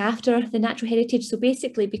look after the natural heritage. So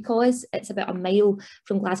basically, because it's about a mile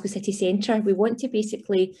from Glasgow city centre, we want to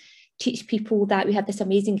basically teach people that we have this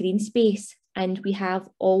amazing green space and we have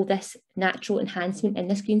all this natural enhancement in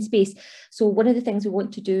this green space. So one of the things we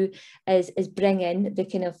want to do is bring in the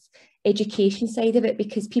kind of education side of it,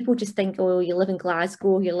 because people just think, oh, you live in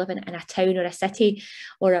Glasgow, you're living in a town or a city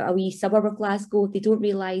or a wee suburb of Glasgow. They don't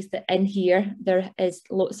realise that in here there is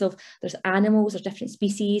there's animals, there's different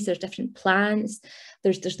species, there's different plants,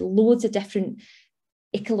 there's loads of different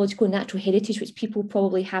ecological and natural heritage which people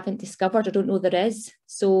probably haven't discovered or don't know there is.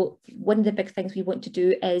 So one of the big things we want to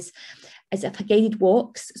do is for guided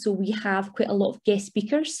walks. So we have quite a lot of guest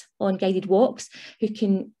speakers on guided walks who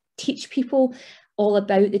can teach people all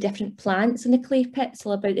about the different plants in the clay pits,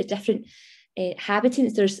 all about the different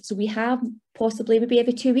habitants. So we have possibly maybe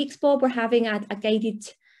every 2 weeks, Bob, we're having a guided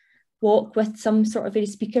walk with some sort of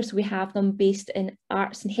various speakers. So we have them based in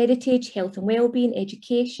arts and heritage, health and wellbeing,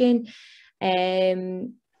 education,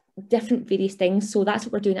 different various things. So that's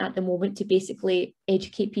what we're doing at the moment, to basically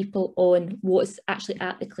educate people on what's actually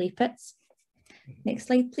at the clay pits. Next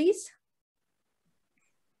slide, please.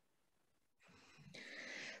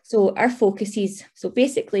 So our focuses, so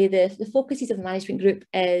basically the focuses of the management group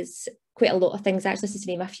is quite a lot of things, actually, just to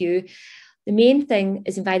name a few. The main thing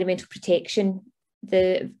is environmental protection.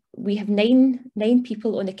 We have nine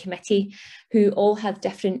people on the committee who all have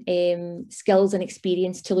different skills and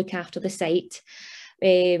experience to look after the site.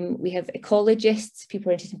 We have ecologists, people who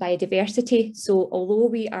are interested in biodiversity. So although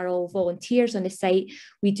we are all volunteers on the site,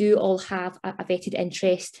 we do all have a vetted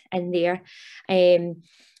interest in there.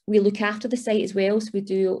 We look after the site as well, so we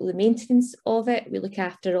do all the maintenance of it. We look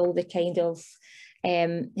after all the kind of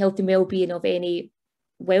health and well-being of any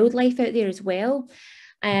wildlife out there as well.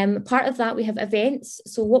 Part of that, we have events.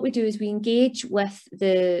 So what we do is we engage with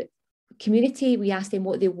the community. We ask them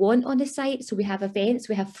what they want on the site. So we have events,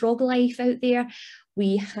 we have frog life out there.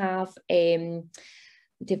 We have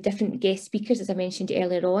different guest speakers, as I mentioned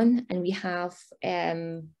earlier on. And we have,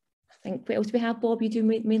 I think, what else do we have, Bob? You do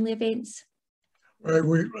mainly events?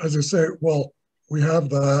 Right, as I say, well, we have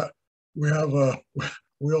that. We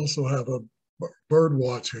also have a bird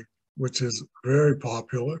watching, which is very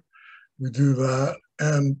popular. We do that.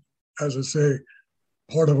 And as I say,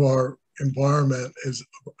 part of our environmental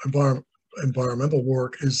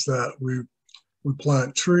work is that we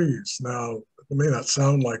plant trees. Now, it may not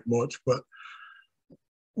sound like much, but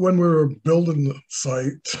when we were building the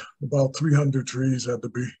site, about 300 trees had to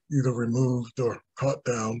be either removed or cut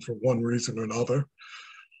down for one reason or another.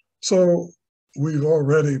 So we've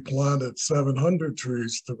already planted 700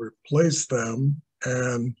 trees to replace them,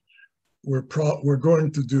 and we're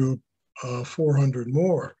going to do 400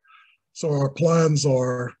 more. So our plans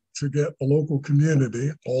are to get the local community,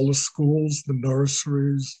 all the schools, the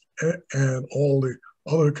nurseries, and all the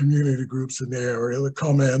other community groups in the area to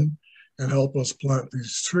come in and help us plant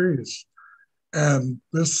these trees. And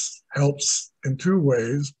this helps in two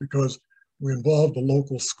ways, because we involve the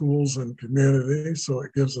local schools and community, so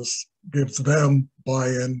it gives them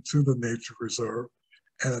buy-in to the nature reserve,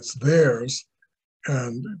 and it's theirs.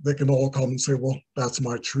 And they can all come and say, well, that's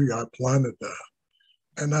my tree, I planted that.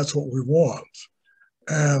 And that's what we want.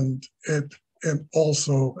 And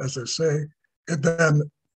also, as I say, it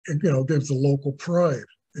then gives the local pride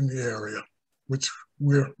in the area, which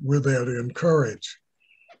we're there to encourage.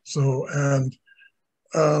 So, and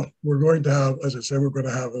we're going to have, as I say, we're going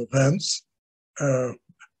to have events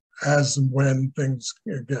as and when things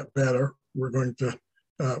get better. We're going to,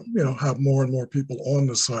 have more and more people on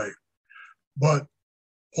the site. But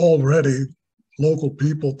already local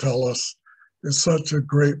people tell us it's such a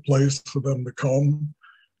great place for them to come.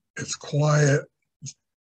 It's quiet. It's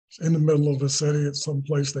in the middle of the city. It's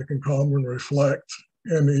someplace they can come and reflect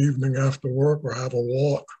in the evening after work, or have a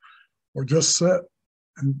walk, or just sit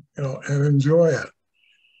and and enjoy it.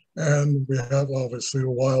 And we have obviously the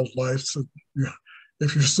wildlife. So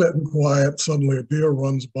if you're sitting quiet, suddenly a deer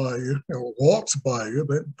runs by you, walks by you.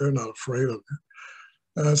 They're not afraid of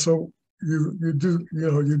you. So you do,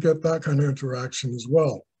 you get that kind of interaction as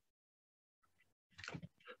well.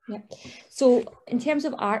 Yeah. So in terms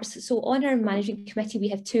of arts, so on our management committee, we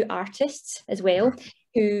have 2 artists as well,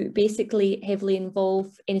 who basically heavily involve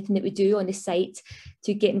anything that we do on the site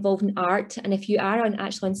to get involved in art. And if you are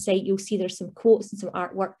actually on site, you'll see there's some quotes and some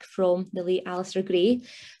artwork from the late Alistair Gray.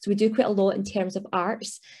 So we do quite a lot in terms of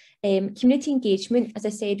arts. Community engagement, as I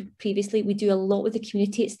said previously, we do a lot with the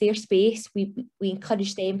community. It's their space. We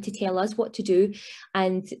encourage them to tell us what to do.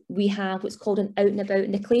 And we have what's called an out and about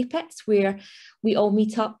in the clay pits, where we all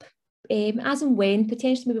meet up as and when,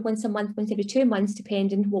 potentially maybe once a month, once every 2 months,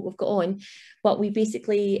 depending what we've got on. But we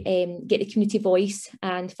basically get the community voice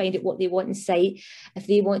and find out what they want in site. If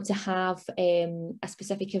they want to have a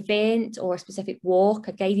specific event or a specific walk,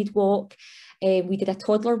 a guided walk, we did a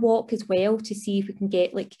toddler walk as well to see if we can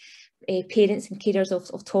get parents and carers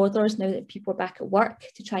of toddlers, now that people are back at work,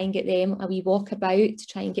 to try and get them a wee walk about, to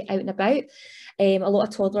try and get out and about. A lot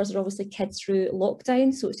of toddlers are obviously kids through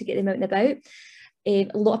lockdown, so it's to get them out and about. A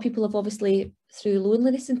lot of people have obviously, through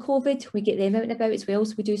loneliness and COVID, we get them out and about as well.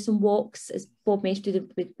 So we do some walks, as Bob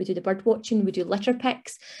mentioned, we do the bird watching, we do litter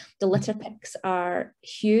picks. The litter picks are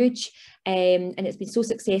huge, and it's been so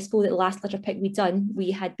successful that the last litter pick we done,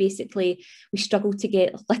 we struggled to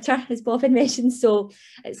get litter, as Bob had mentioned. So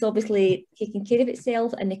it's obviously taking care of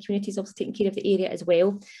itself, and the community is also taking care of the area as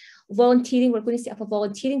well. Volunteering, we're going to set up a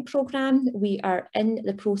volunteering programme. We are in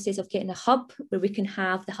the process of getting a hub where we can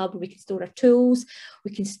have the hub where we can store our tools,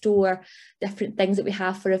 we can store different things that we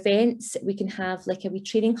have for events, we can have like a wee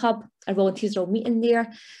training hub. Our volunteers are all meeting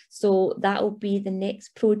there. So that will be the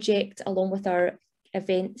next project along with our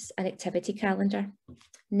events and activity calendar.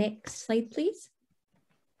 Next slide, please.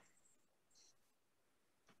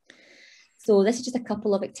 So this is just a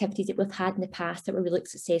couple of activities that we've had in the past that were really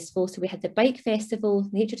successful. So we had the Bike Festival,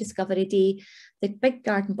 Nature Discovery Day, the Big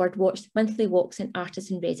Garden Bird Watch, monthly walks and artists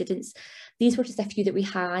in residence. These were just a few that we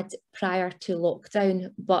had prior to lockdown,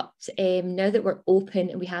 but now that we're open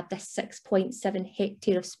and we have this 6.7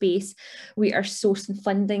 hectare of space, we are sourcing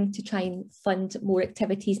funding to try and fund more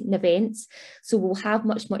activities and events. So we'll have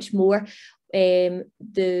much more.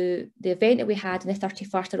 The event that we had on the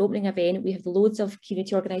 31st, our opening event, we have loads of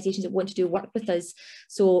community organisations that want to do work with us.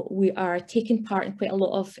 So we are taking part in quite a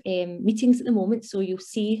lot of meetings at the moment. So you'll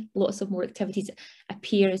see lots of more activities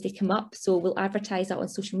appear as they come up. So we'll advertise that on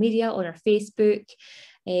social media, on our Facebook,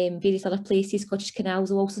 various other places. Scottish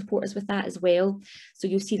Canals will also support us with that as well. So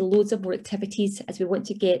you'll see loads of more activities as we want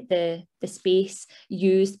to get the space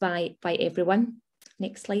used by everyone.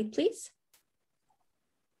 Next slide, please.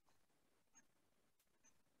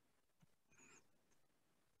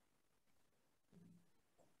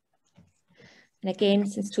 And again,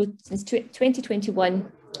 since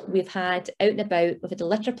 2021, we've had out and about, we've had the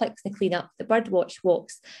litter picks and the clean-up, the bird watch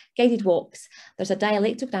walks, guided walks. There's a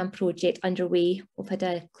dialectogram project underway. We've had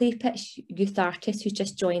a clay pit youth artist who's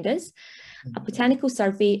just joined us, a botanical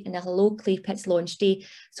survey, and a Hello Clay Pits launch day.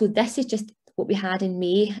 So this is just what we had in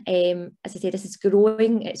May. As I said, this is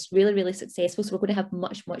growing. It's really successful. So we're going to have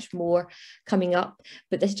much more coming up.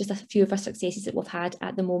 But this is just a few of our successes that we've had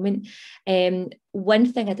at the moment.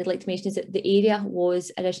 One thing I did like to mention is that the area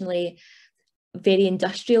was originally very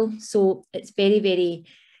industrial. So it's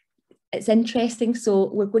it's interesting.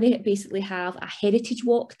 So we're going to basically have a heritage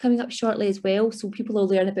walk coming up shortly as well. So people will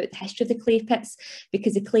learn about the history of the clay pits,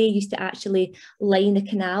 because the clay used to actually line the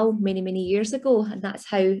canal many years ago. And that's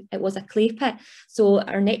how it was a clay pit. So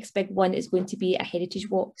our next big one is going to be a heritage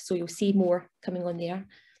walk. So you'll see more coming on there.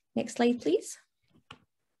 Next slide, please.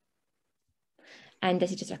 And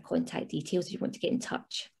this is just our contact details if you want to get in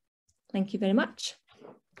touch. Thank you very much.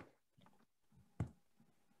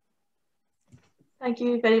 Thank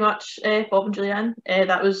you very much, Bob and Julianne.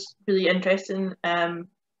 That was really interesting.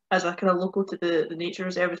 As a kind of local to the nature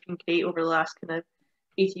reserve, it's been great over the last kind of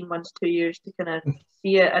 18 months, 2 years to kind of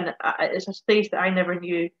see it. And it's a space that I never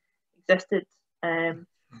knew existed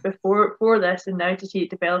before this, and now to see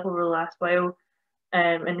it develop over the last while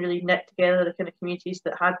and really knit together the kind of communities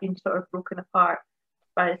that had been sort of broken apart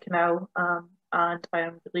by the canal. And I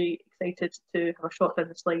am really excited to have a shot down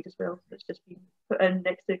the slide as well. It's just been put in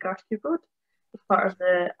next to Garstube Road as part of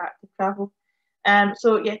the active travel.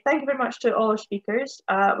 So yeah, thank you very much to all our speakers.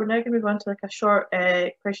 We're now going to move on to like a short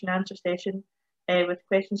question and answer session with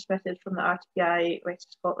questions submitted from the RTPI West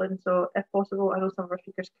of Scotland. So if possible, I know some of our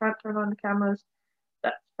speakers can't turn on the cameras.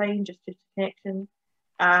 That's fine, just due to connection.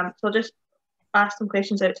 So I'll just ask some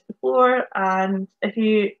questions out to the floor, and if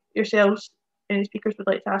you yourselves, any speakers, would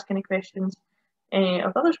like to ask any questions any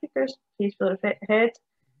of the other speakers, please feel ahead.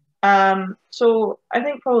 So I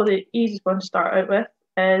think probably the easiest one to start out with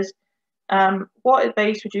is what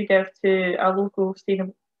advice would you give to a local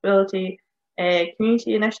sustainability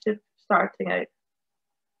community initiative starting out?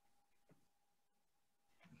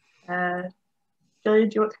 Gillian,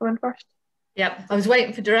 do you want to come in first? Yep, I was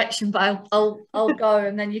waiting for direction, but I'll go,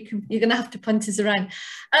 and then you're going to have to punt us around.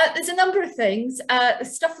 There's a number of things. The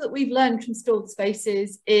stuff that we've learned from Stored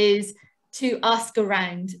Spaces is to ask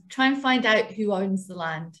around, try and find out who owns the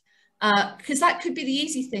land. Because that could be the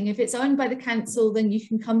easy thing. If it's owned by the council, then you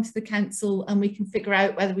can come to the council and we can figure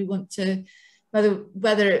out whether we want to,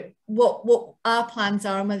 what our plans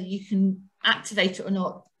are and whether you can activate it or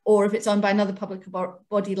not, or if it's owned by another public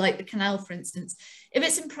body like the canal, for instance. If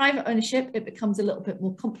it's in private ownership, it becomes a little bit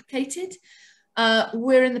more complicated.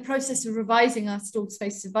 We're in the process of revising our Stored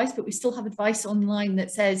Spaces advice, but we still have advice online that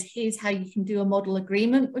says, here's how you can do a model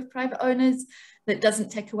agreement with private owners that doesn't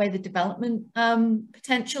take away the development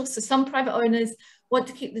potential. So some private owners want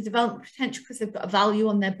to keep the development potential because they've got a value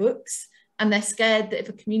on their books, and they're scared that if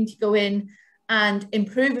a community go in and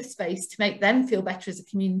improve a space to make them feel better as a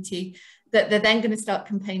community, that they're then going to start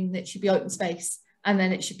campaigning that it should be open space and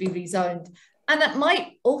then it should be rezoned. And that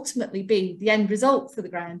might ultimately be the end result for the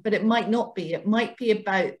ground, but it might not be. It might be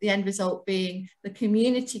about the end result being the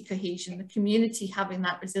community cohesion, the community having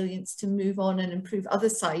that resilience to move on and improve other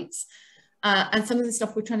sites. And some of the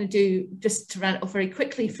stuff we're trying to do, just to run it off very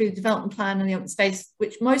quickly through the development plan and the open space,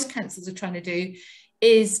 which most councils are trying to do,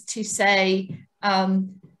 is to say,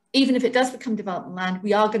 even if it does become development land,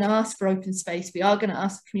 we are going to ask for open space. We are going to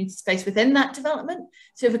ask for community space within that development.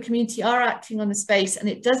 So if a community are acting on the space and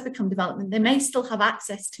it does become development, they may still have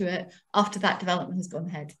access to it after that development has gone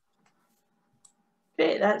ahead.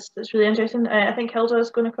 Great, that's really interesting. I think Hilda is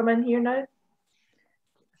going to come in here now.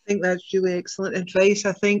 I think that's really excellent advice.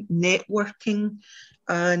 I think networking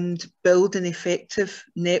and building effective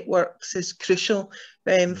networks is crucial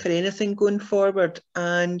for anything going forward.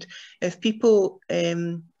 And if people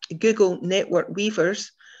Google network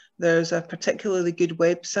weavers, there's a particularly good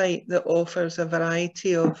website that offers a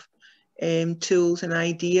variety of tools and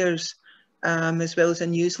ideas, as well as a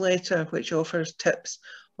newsletter which offers tips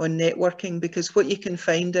on networking, because what you can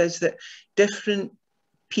find is that different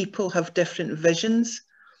people have different visions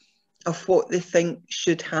of what they think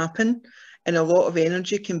should happen, and a lot of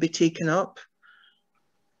energy can be taken up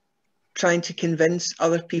trying to convince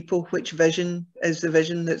other people which vision is the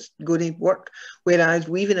vision that's going to work. Whereas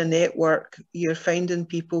weaving a network, you're finding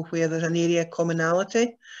people where there's an area of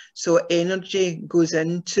commonality. So energy goes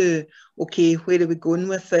into, okay, where are we going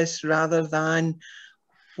with this, rather than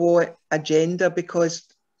what agenda, because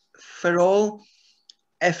for all,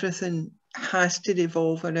 everything has to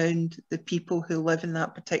revolve around the people who live in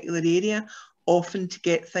that particular area, often to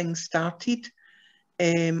get things started.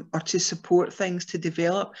 Or to support things to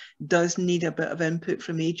develop, does need a bit of input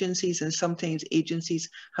from agencies, and sometimes agencies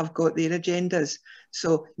have got their agendas.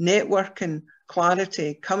 So networking,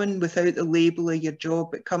 clarity, coming without the label of your job,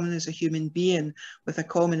 but coming as a human being with a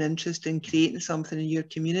common interest in creating something in your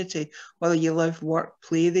community, whether you live, work,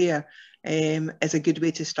 play there, is a good way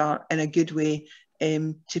to start, and a good way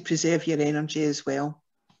to preserve your energy as well.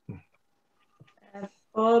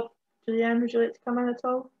 Bob, Julianne, would you like to come in at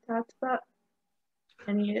all to add to that?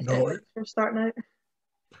 Any for starting out?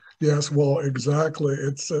 Yes, well, exactly.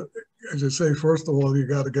 It's as you say. First of all, you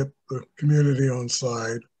got to get the community on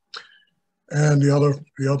side, and the other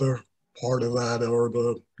part of that are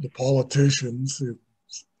the politicians.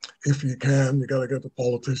 If you can, you got to get the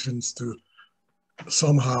politicians to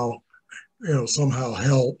somehow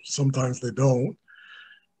help. Sometimes they don't,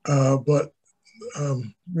 but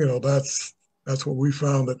that's what we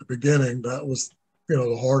found at the beginning. That was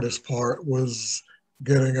the hardest part, was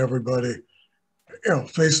getting everybody,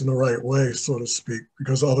 facing the right way, so to speak,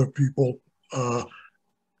 because other people,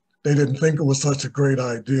 they didn't think it was such a great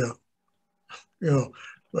idea,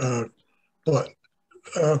 but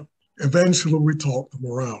eventually we talked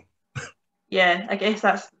them around. Yeah, I guess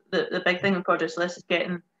that's the big thing with Project List, is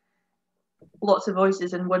getting lots of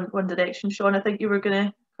voices in one direction. Sean, I think you were going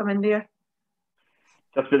to come in there.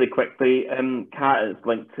 Just really quickly, Kat, is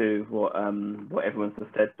linked to what everyone has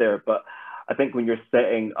said there, but I think when you're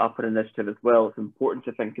setting up an initiative as well, it's important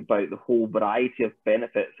to think about the whole variety of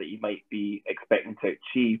benefits that you might be expecting to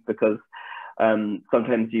achieve, because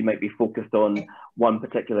Sometimes you might be focused on one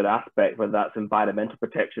particular aspect, whether that's environmental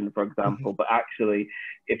protection, for example, but actually,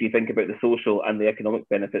 if you think about the social and the economic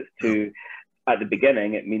benefits too, at the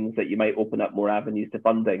beginning, it means that you might open up more avenues to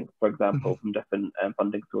funding, for example, from different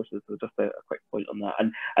funding sources. So just a quick point on that.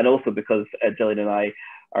 And also because Gillian and I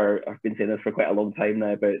have been saying this for quite a long time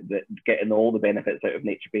now about getting all the benefits out of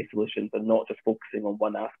nature-based solutions and not just focusing on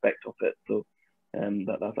one aspect of it. So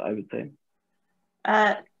that's what I would say.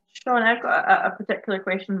 Sean, I've got a particular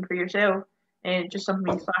question for yourself. Just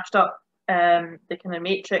something you flashed up, the kind of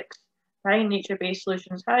matrix behind nature-based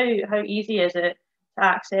solutions. How easy is it to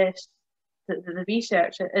access the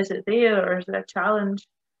research? Is it there, or is it a challenge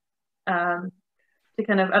to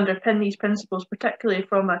kind of underpin these principles, particularly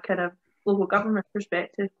from a kind of local government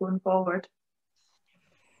perspective going forward?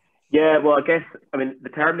 Yeah, well, I mean, the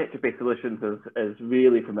term nature-based solutions is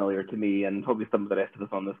really familiar to me and probably some of the rest of us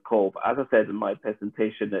on this call. But as I said in my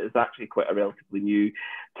presentation, it is actually quite a relatively new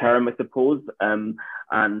term, I suppose, and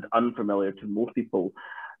unfamiliar to most people.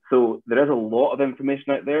 So there is a lot of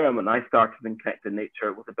information out there. And when I started in Connected Nature,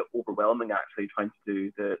 it was a bit overwhelming actually trying to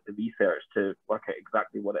do the research to work out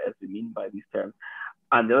exactly what it is we mean by these terms.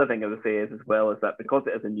 And the other thing I would say is as well is that because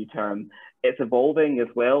it is a new term, it's evolving as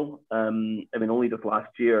well. I mean, only just last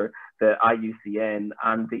year, the IUCN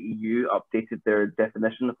and the EU updated their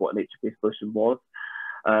definition of what a nature-based solution was.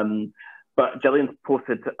 But Gillian's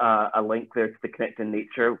posted a link there to the Connected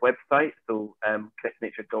Nature website, so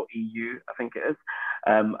connectednature.eu, I think it is.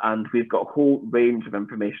 And we've got a whole range of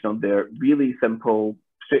information on there, really simple,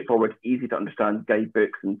 straightforward, easy to understand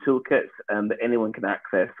guidebooks and toolkits that anyone can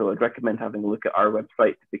access. So I'd recommend having a look at our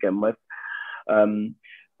website to begin with.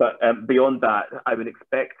 But beyond that, I would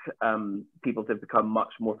expect people to become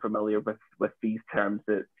much more familiar with these terms,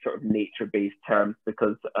 the sort of nature-based terms,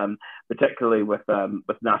 because particularly with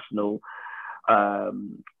national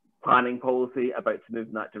planning policy about to move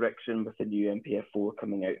in that direction with the new NPF4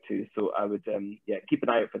 coming out too. So I would keep an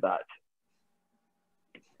eye out for that.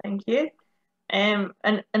 Thank you. And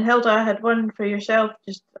Hilda, I had one for yourself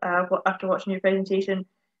just after watching your presentation.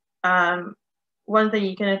 One thing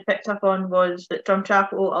you kind of picked up on was that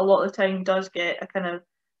Drumchapel a lot of the time does get a kind of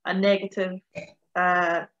a negative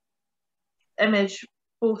image,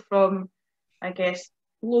 both from, I guess,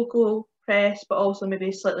 local press, but also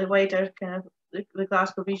maybe slightly wider kind of the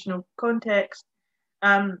Glasgow regional context.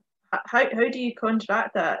 How do you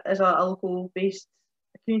contract that as a local-based,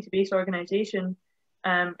 community-based organisation?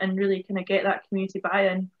 And really kind of get that community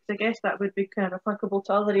buy-in? Because I guess that would be kind of applicable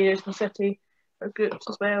to other areas in the city or groups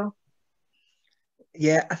as well.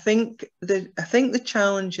 Yeah, I think the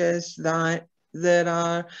challenge is that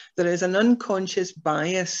there is an unconscious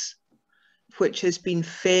bias which has been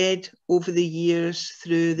fed over the years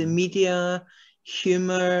through the media,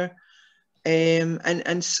 humour,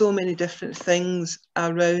 and so many different things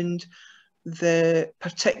around the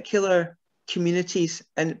particular communities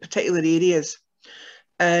and particular areas.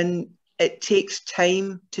 And it takes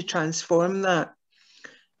time to transform that.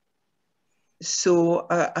 So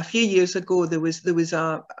a few years ago, there was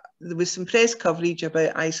some press coverage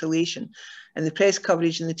about isolation, and the press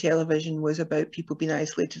coverage in the television was about people being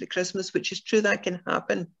isolated at Christmas, which is true, that can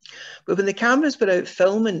happen. But when the cameras were out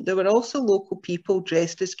filming, there were also local people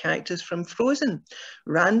dressed as characters from Frozen,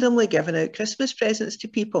 randomly giving out Christmas presents to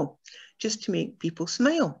people just to make people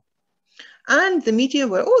smile. And the media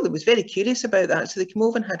they was very curious about that. So they came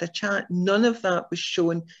over and had a chat. None of that was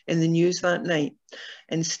shown in the news that night.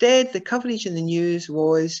 Instead, the coverage in the news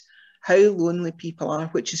was how lonely people are,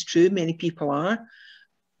 which is true, many people are.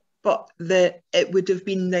 But it would have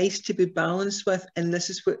been nice to be balanced with, and this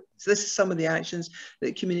is some of the actions that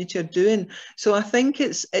the community are doing. So I think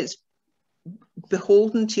it's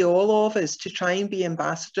beholden to all of us to try and be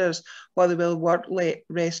ambassadors, whether we'll work,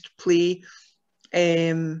 rest, play,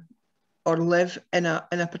 or live in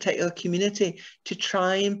a particular community, to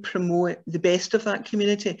try and promote the best of that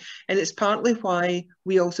community. And it's partly why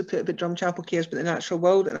we also put about Drumchapel Cares About the Natural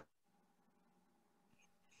World.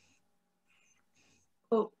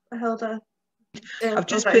 Oh, Hilda. I've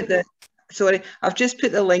just put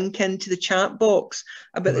the link into the chat box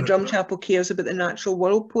about the Drumchapel Cares About the Natural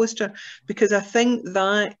World poster, because I think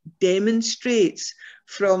that demonstrates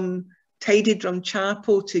from Tidy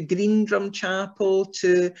Drumchapel to Green Drumchapel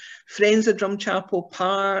to Friends of Drumchapel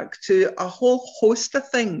Park to a whole host of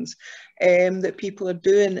things that people are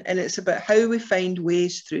doing. And it's about how we find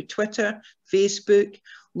ways through Twitter, Facebook,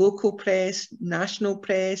 local press, national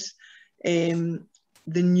press, the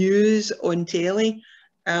news on telly,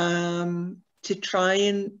 to try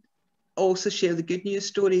and also share the good news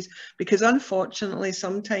stories. Because unfortunately,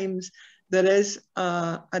 sometimes there is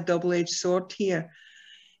a double-edged sword here.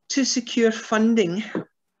 to secure funding,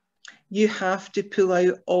 you have to pull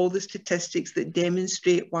out all the statistics that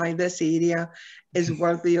demonstrate why this area is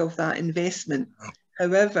worthy of that investment.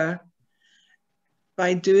 However,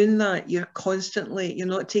 by doing that, you're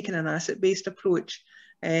not taking an asset-based approach,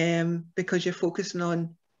 because you're focusing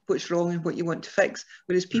on what's wrong and what you want to fix.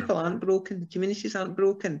 Whereas people aren't broken, the communities aren't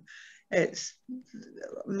broken. It's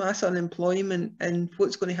mass unemployment, and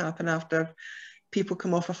what's going to happen after people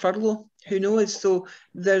come off a furlough, who knows? So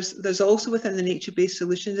there's also within the nature-based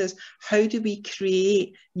solutions is how do we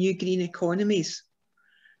create new green economies,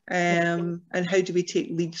 and how do we take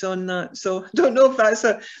leads on that? So I don't know if that's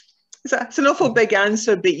it's an awful big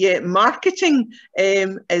answer, but yeah, marketing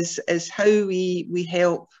is how we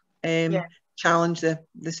help challenge the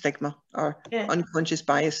stigma or unconscious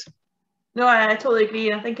bias. No, I totally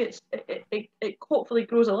agree. I think it hopefully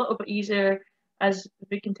grows a little bit easier as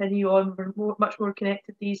we continue on. We're much more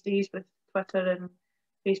connected these days with Twitter and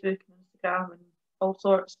Facebook and Instagram and all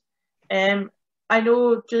sorts. I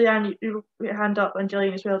know, Julianne, you put your hand up, and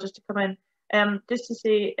Gillian as well, just to come in. Just to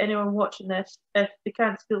say, anyone watching this, if they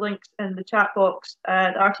can't see the links in the chat box,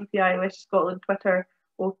 the RTPI West Scotland Twitter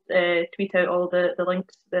will tweet out all the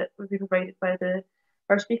links that will be provided by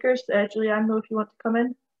our speakers. Julianne, know if you want to come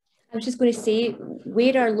in? I was just going to say,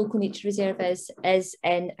 where our local nature reserve is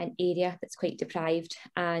in an area that's quite deprived,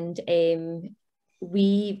 and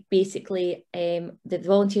we basically, the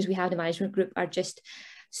volunteers we have in the management group are just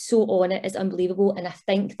so on it, it's unbelievable. And I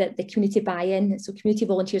think that the community buy-in, so community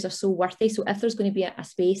volunteers are so worthy. So if there's going to be a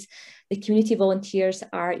space, the community volunteers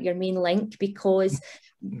are your main link, because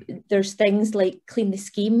there's things like Clean the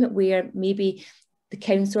Scheme, where maybe the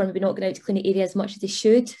council are maybe not going out to clean the area as much as they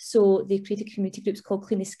should. So they created community groups called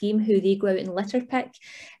Clean the Scheme, who they go out and litter pick.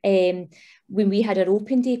 When we had our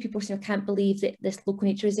open day, people were saying, I can't believe that this local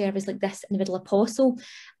nature reserve is like this in the middle of Postle.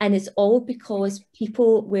 And it's all because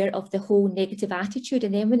people were of the whole negative attitude.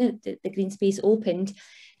 And then when the green space opened,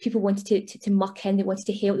 people wanted to muck in, they wanted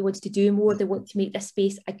to help, they wanted to do more, they wanted to make this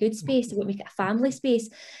space a good space, they want to make it a family space.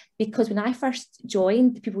 Because when I first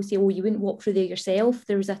joined, people say, oh, you wouldn't walk through there yourself.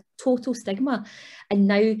 There was a total stigma. And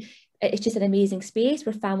now it's just an amazing space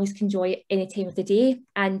where families can enjoy it any time of the day.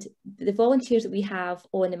 And the volunteers that we have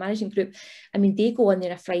on the managing group, I mean, they go on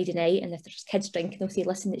there a Friday night, and if there's kids drinking, they'll say,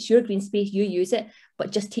 listen, it's your green space, you use it,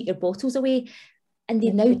 but just take your bottles away. And they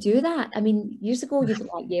now do that. I mean, years ago, you'd be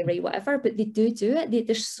like, yeah, right, whatever, but they do it.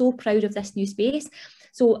 They're so proud of this new space.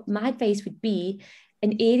 So my advice would be,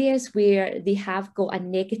 in areas where they have got a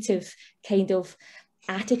negative kind of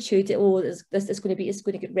attitude, oh, this is going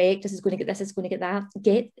to get wrecked, this is going to get this, it's going to get that,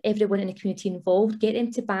 get everyone in the community involved, get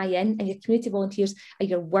them to buy in, and your community volunteers are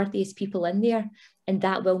your worthiest people in there, and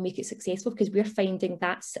that will make it successful, because we're finding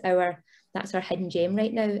that's our hidden gem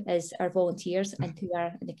right now, is our volunteers and who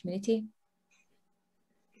are in the community.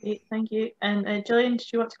 Great, thank you. And Gillian,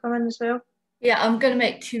 did you want to come in as well? Yeah, I'm going to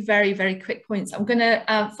make two very, very quick points. I'm going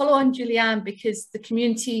to follow on Julianne, because the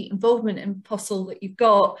community involvement in Postle that you've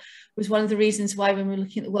got was one of the reasons why, when we were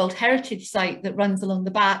looking at the World Heritage Site that runs along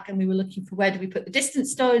the back, and we were looking for where do we put the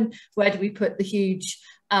distance stone, where do we put the huge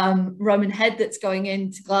Roman head that's going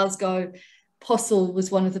into Glasgow, Postle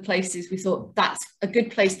was one of the places we thought that's a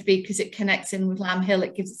good place to be, because it connects in with Lamb Hill,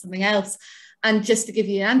 it gives it something else. And just to give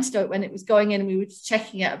you an antidote, when it was going in and we were just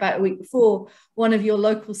checking it about a week before, one of your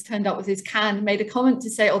locals turned up with his can and made a comment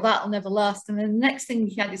to say, oh, that'll never last. And then the next thing,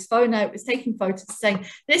 he had his phone out, was taking photos saying,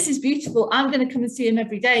 this is beautiful, I'm going to come and see him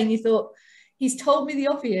every day. And you thought, he's told me the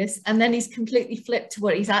obvious, and then he's completely flipped to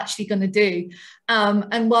what he's actually going to do.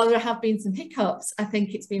 And while there have been some hiccups, I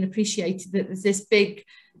think it's been appreciated that there's this big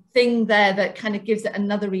thing there that kind of gives it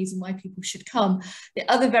another reason why people should come. The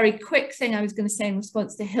other very quick thing I was going to say in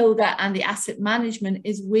response to Hilda and the asset management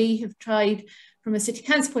is, we have tried from a city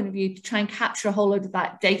council point of view to try and capture a whole load of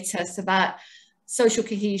that data, so that social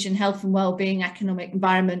cohesion, health and well-being, economic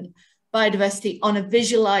environment, biodiversity, on a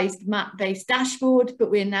visualized map-based dashboard,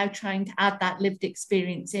 but we're now trying to add that lived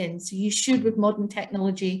experience in. So you should, with modern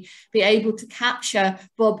technology, be able to capture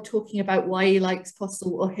Bob talking about why he likes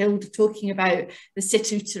Postle, or Hilda talking about the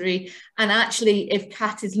situatory. And actually, if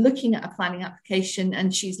Kat is looking at a planning application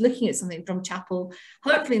and she's looking at something from Chapel,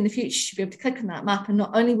 hopefully in the future she'll be able to click on that map, and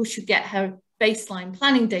not only will she get her baseline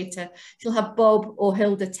planning data, she'll have Bob or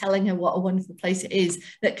Hilda telling her what a wonderful place it is,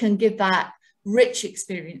 that can give that rich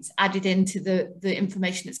experience added into the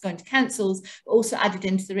information that's going to councils, but also added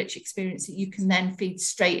into the rich experience that you can then feed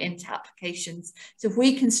straight into applications. So if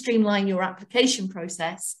we can streamline your application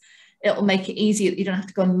process, it'll make it easier that you don't have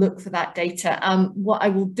to go and look for that data. What I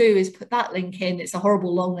will do is put that link in. It's a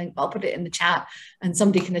horrible long link, but I'll put it in the chat and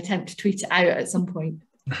somebody can attempt to tweet it out at some point.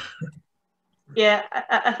 Yeah,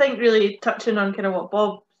 I think really touching on kind of what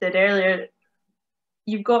Bob said earlier,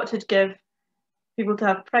 you've got to give people to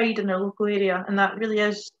have pride in their local area, and that really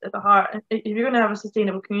is at the heart. If you're going to have a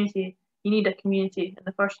sustainable community, you need a community in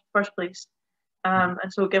the first place. And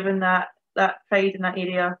so given that pride in that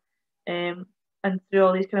area, and through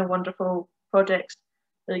all these kind of wonderful projects,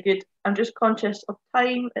 really good. I'm just conscious of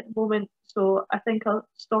time at the moment, so I think I'll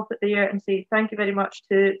stop it there and say thank you very much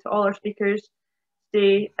to all our speakers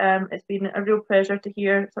today. It's been a real pleasure to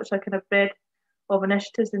hear such a kind of breadth of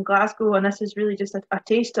initiatives in Glasgow, and this is really just a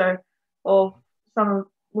taster of some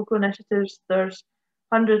local initiatives. There's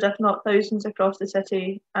hundreds, if not thousands, across the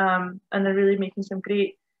city, and they're really making some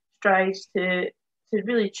great strides to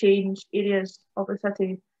really change areas of the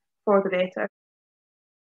city for the better.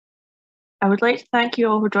 I would like to thank you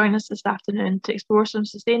all for joining us this afternoon to explore some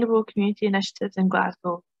sustainable community initiatives in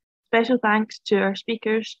Glasgow. Special thanks to our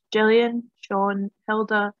speakers, Gillian, Sean,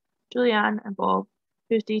 Hilda, Julianne and Bob,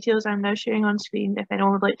 whose details I'm now sharing on screen if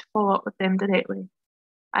anyone would like to follow up with them directly.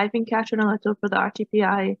 I've been Catherine Little for the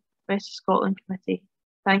RTPI West of Scotland Committee.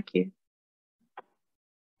 Thank you.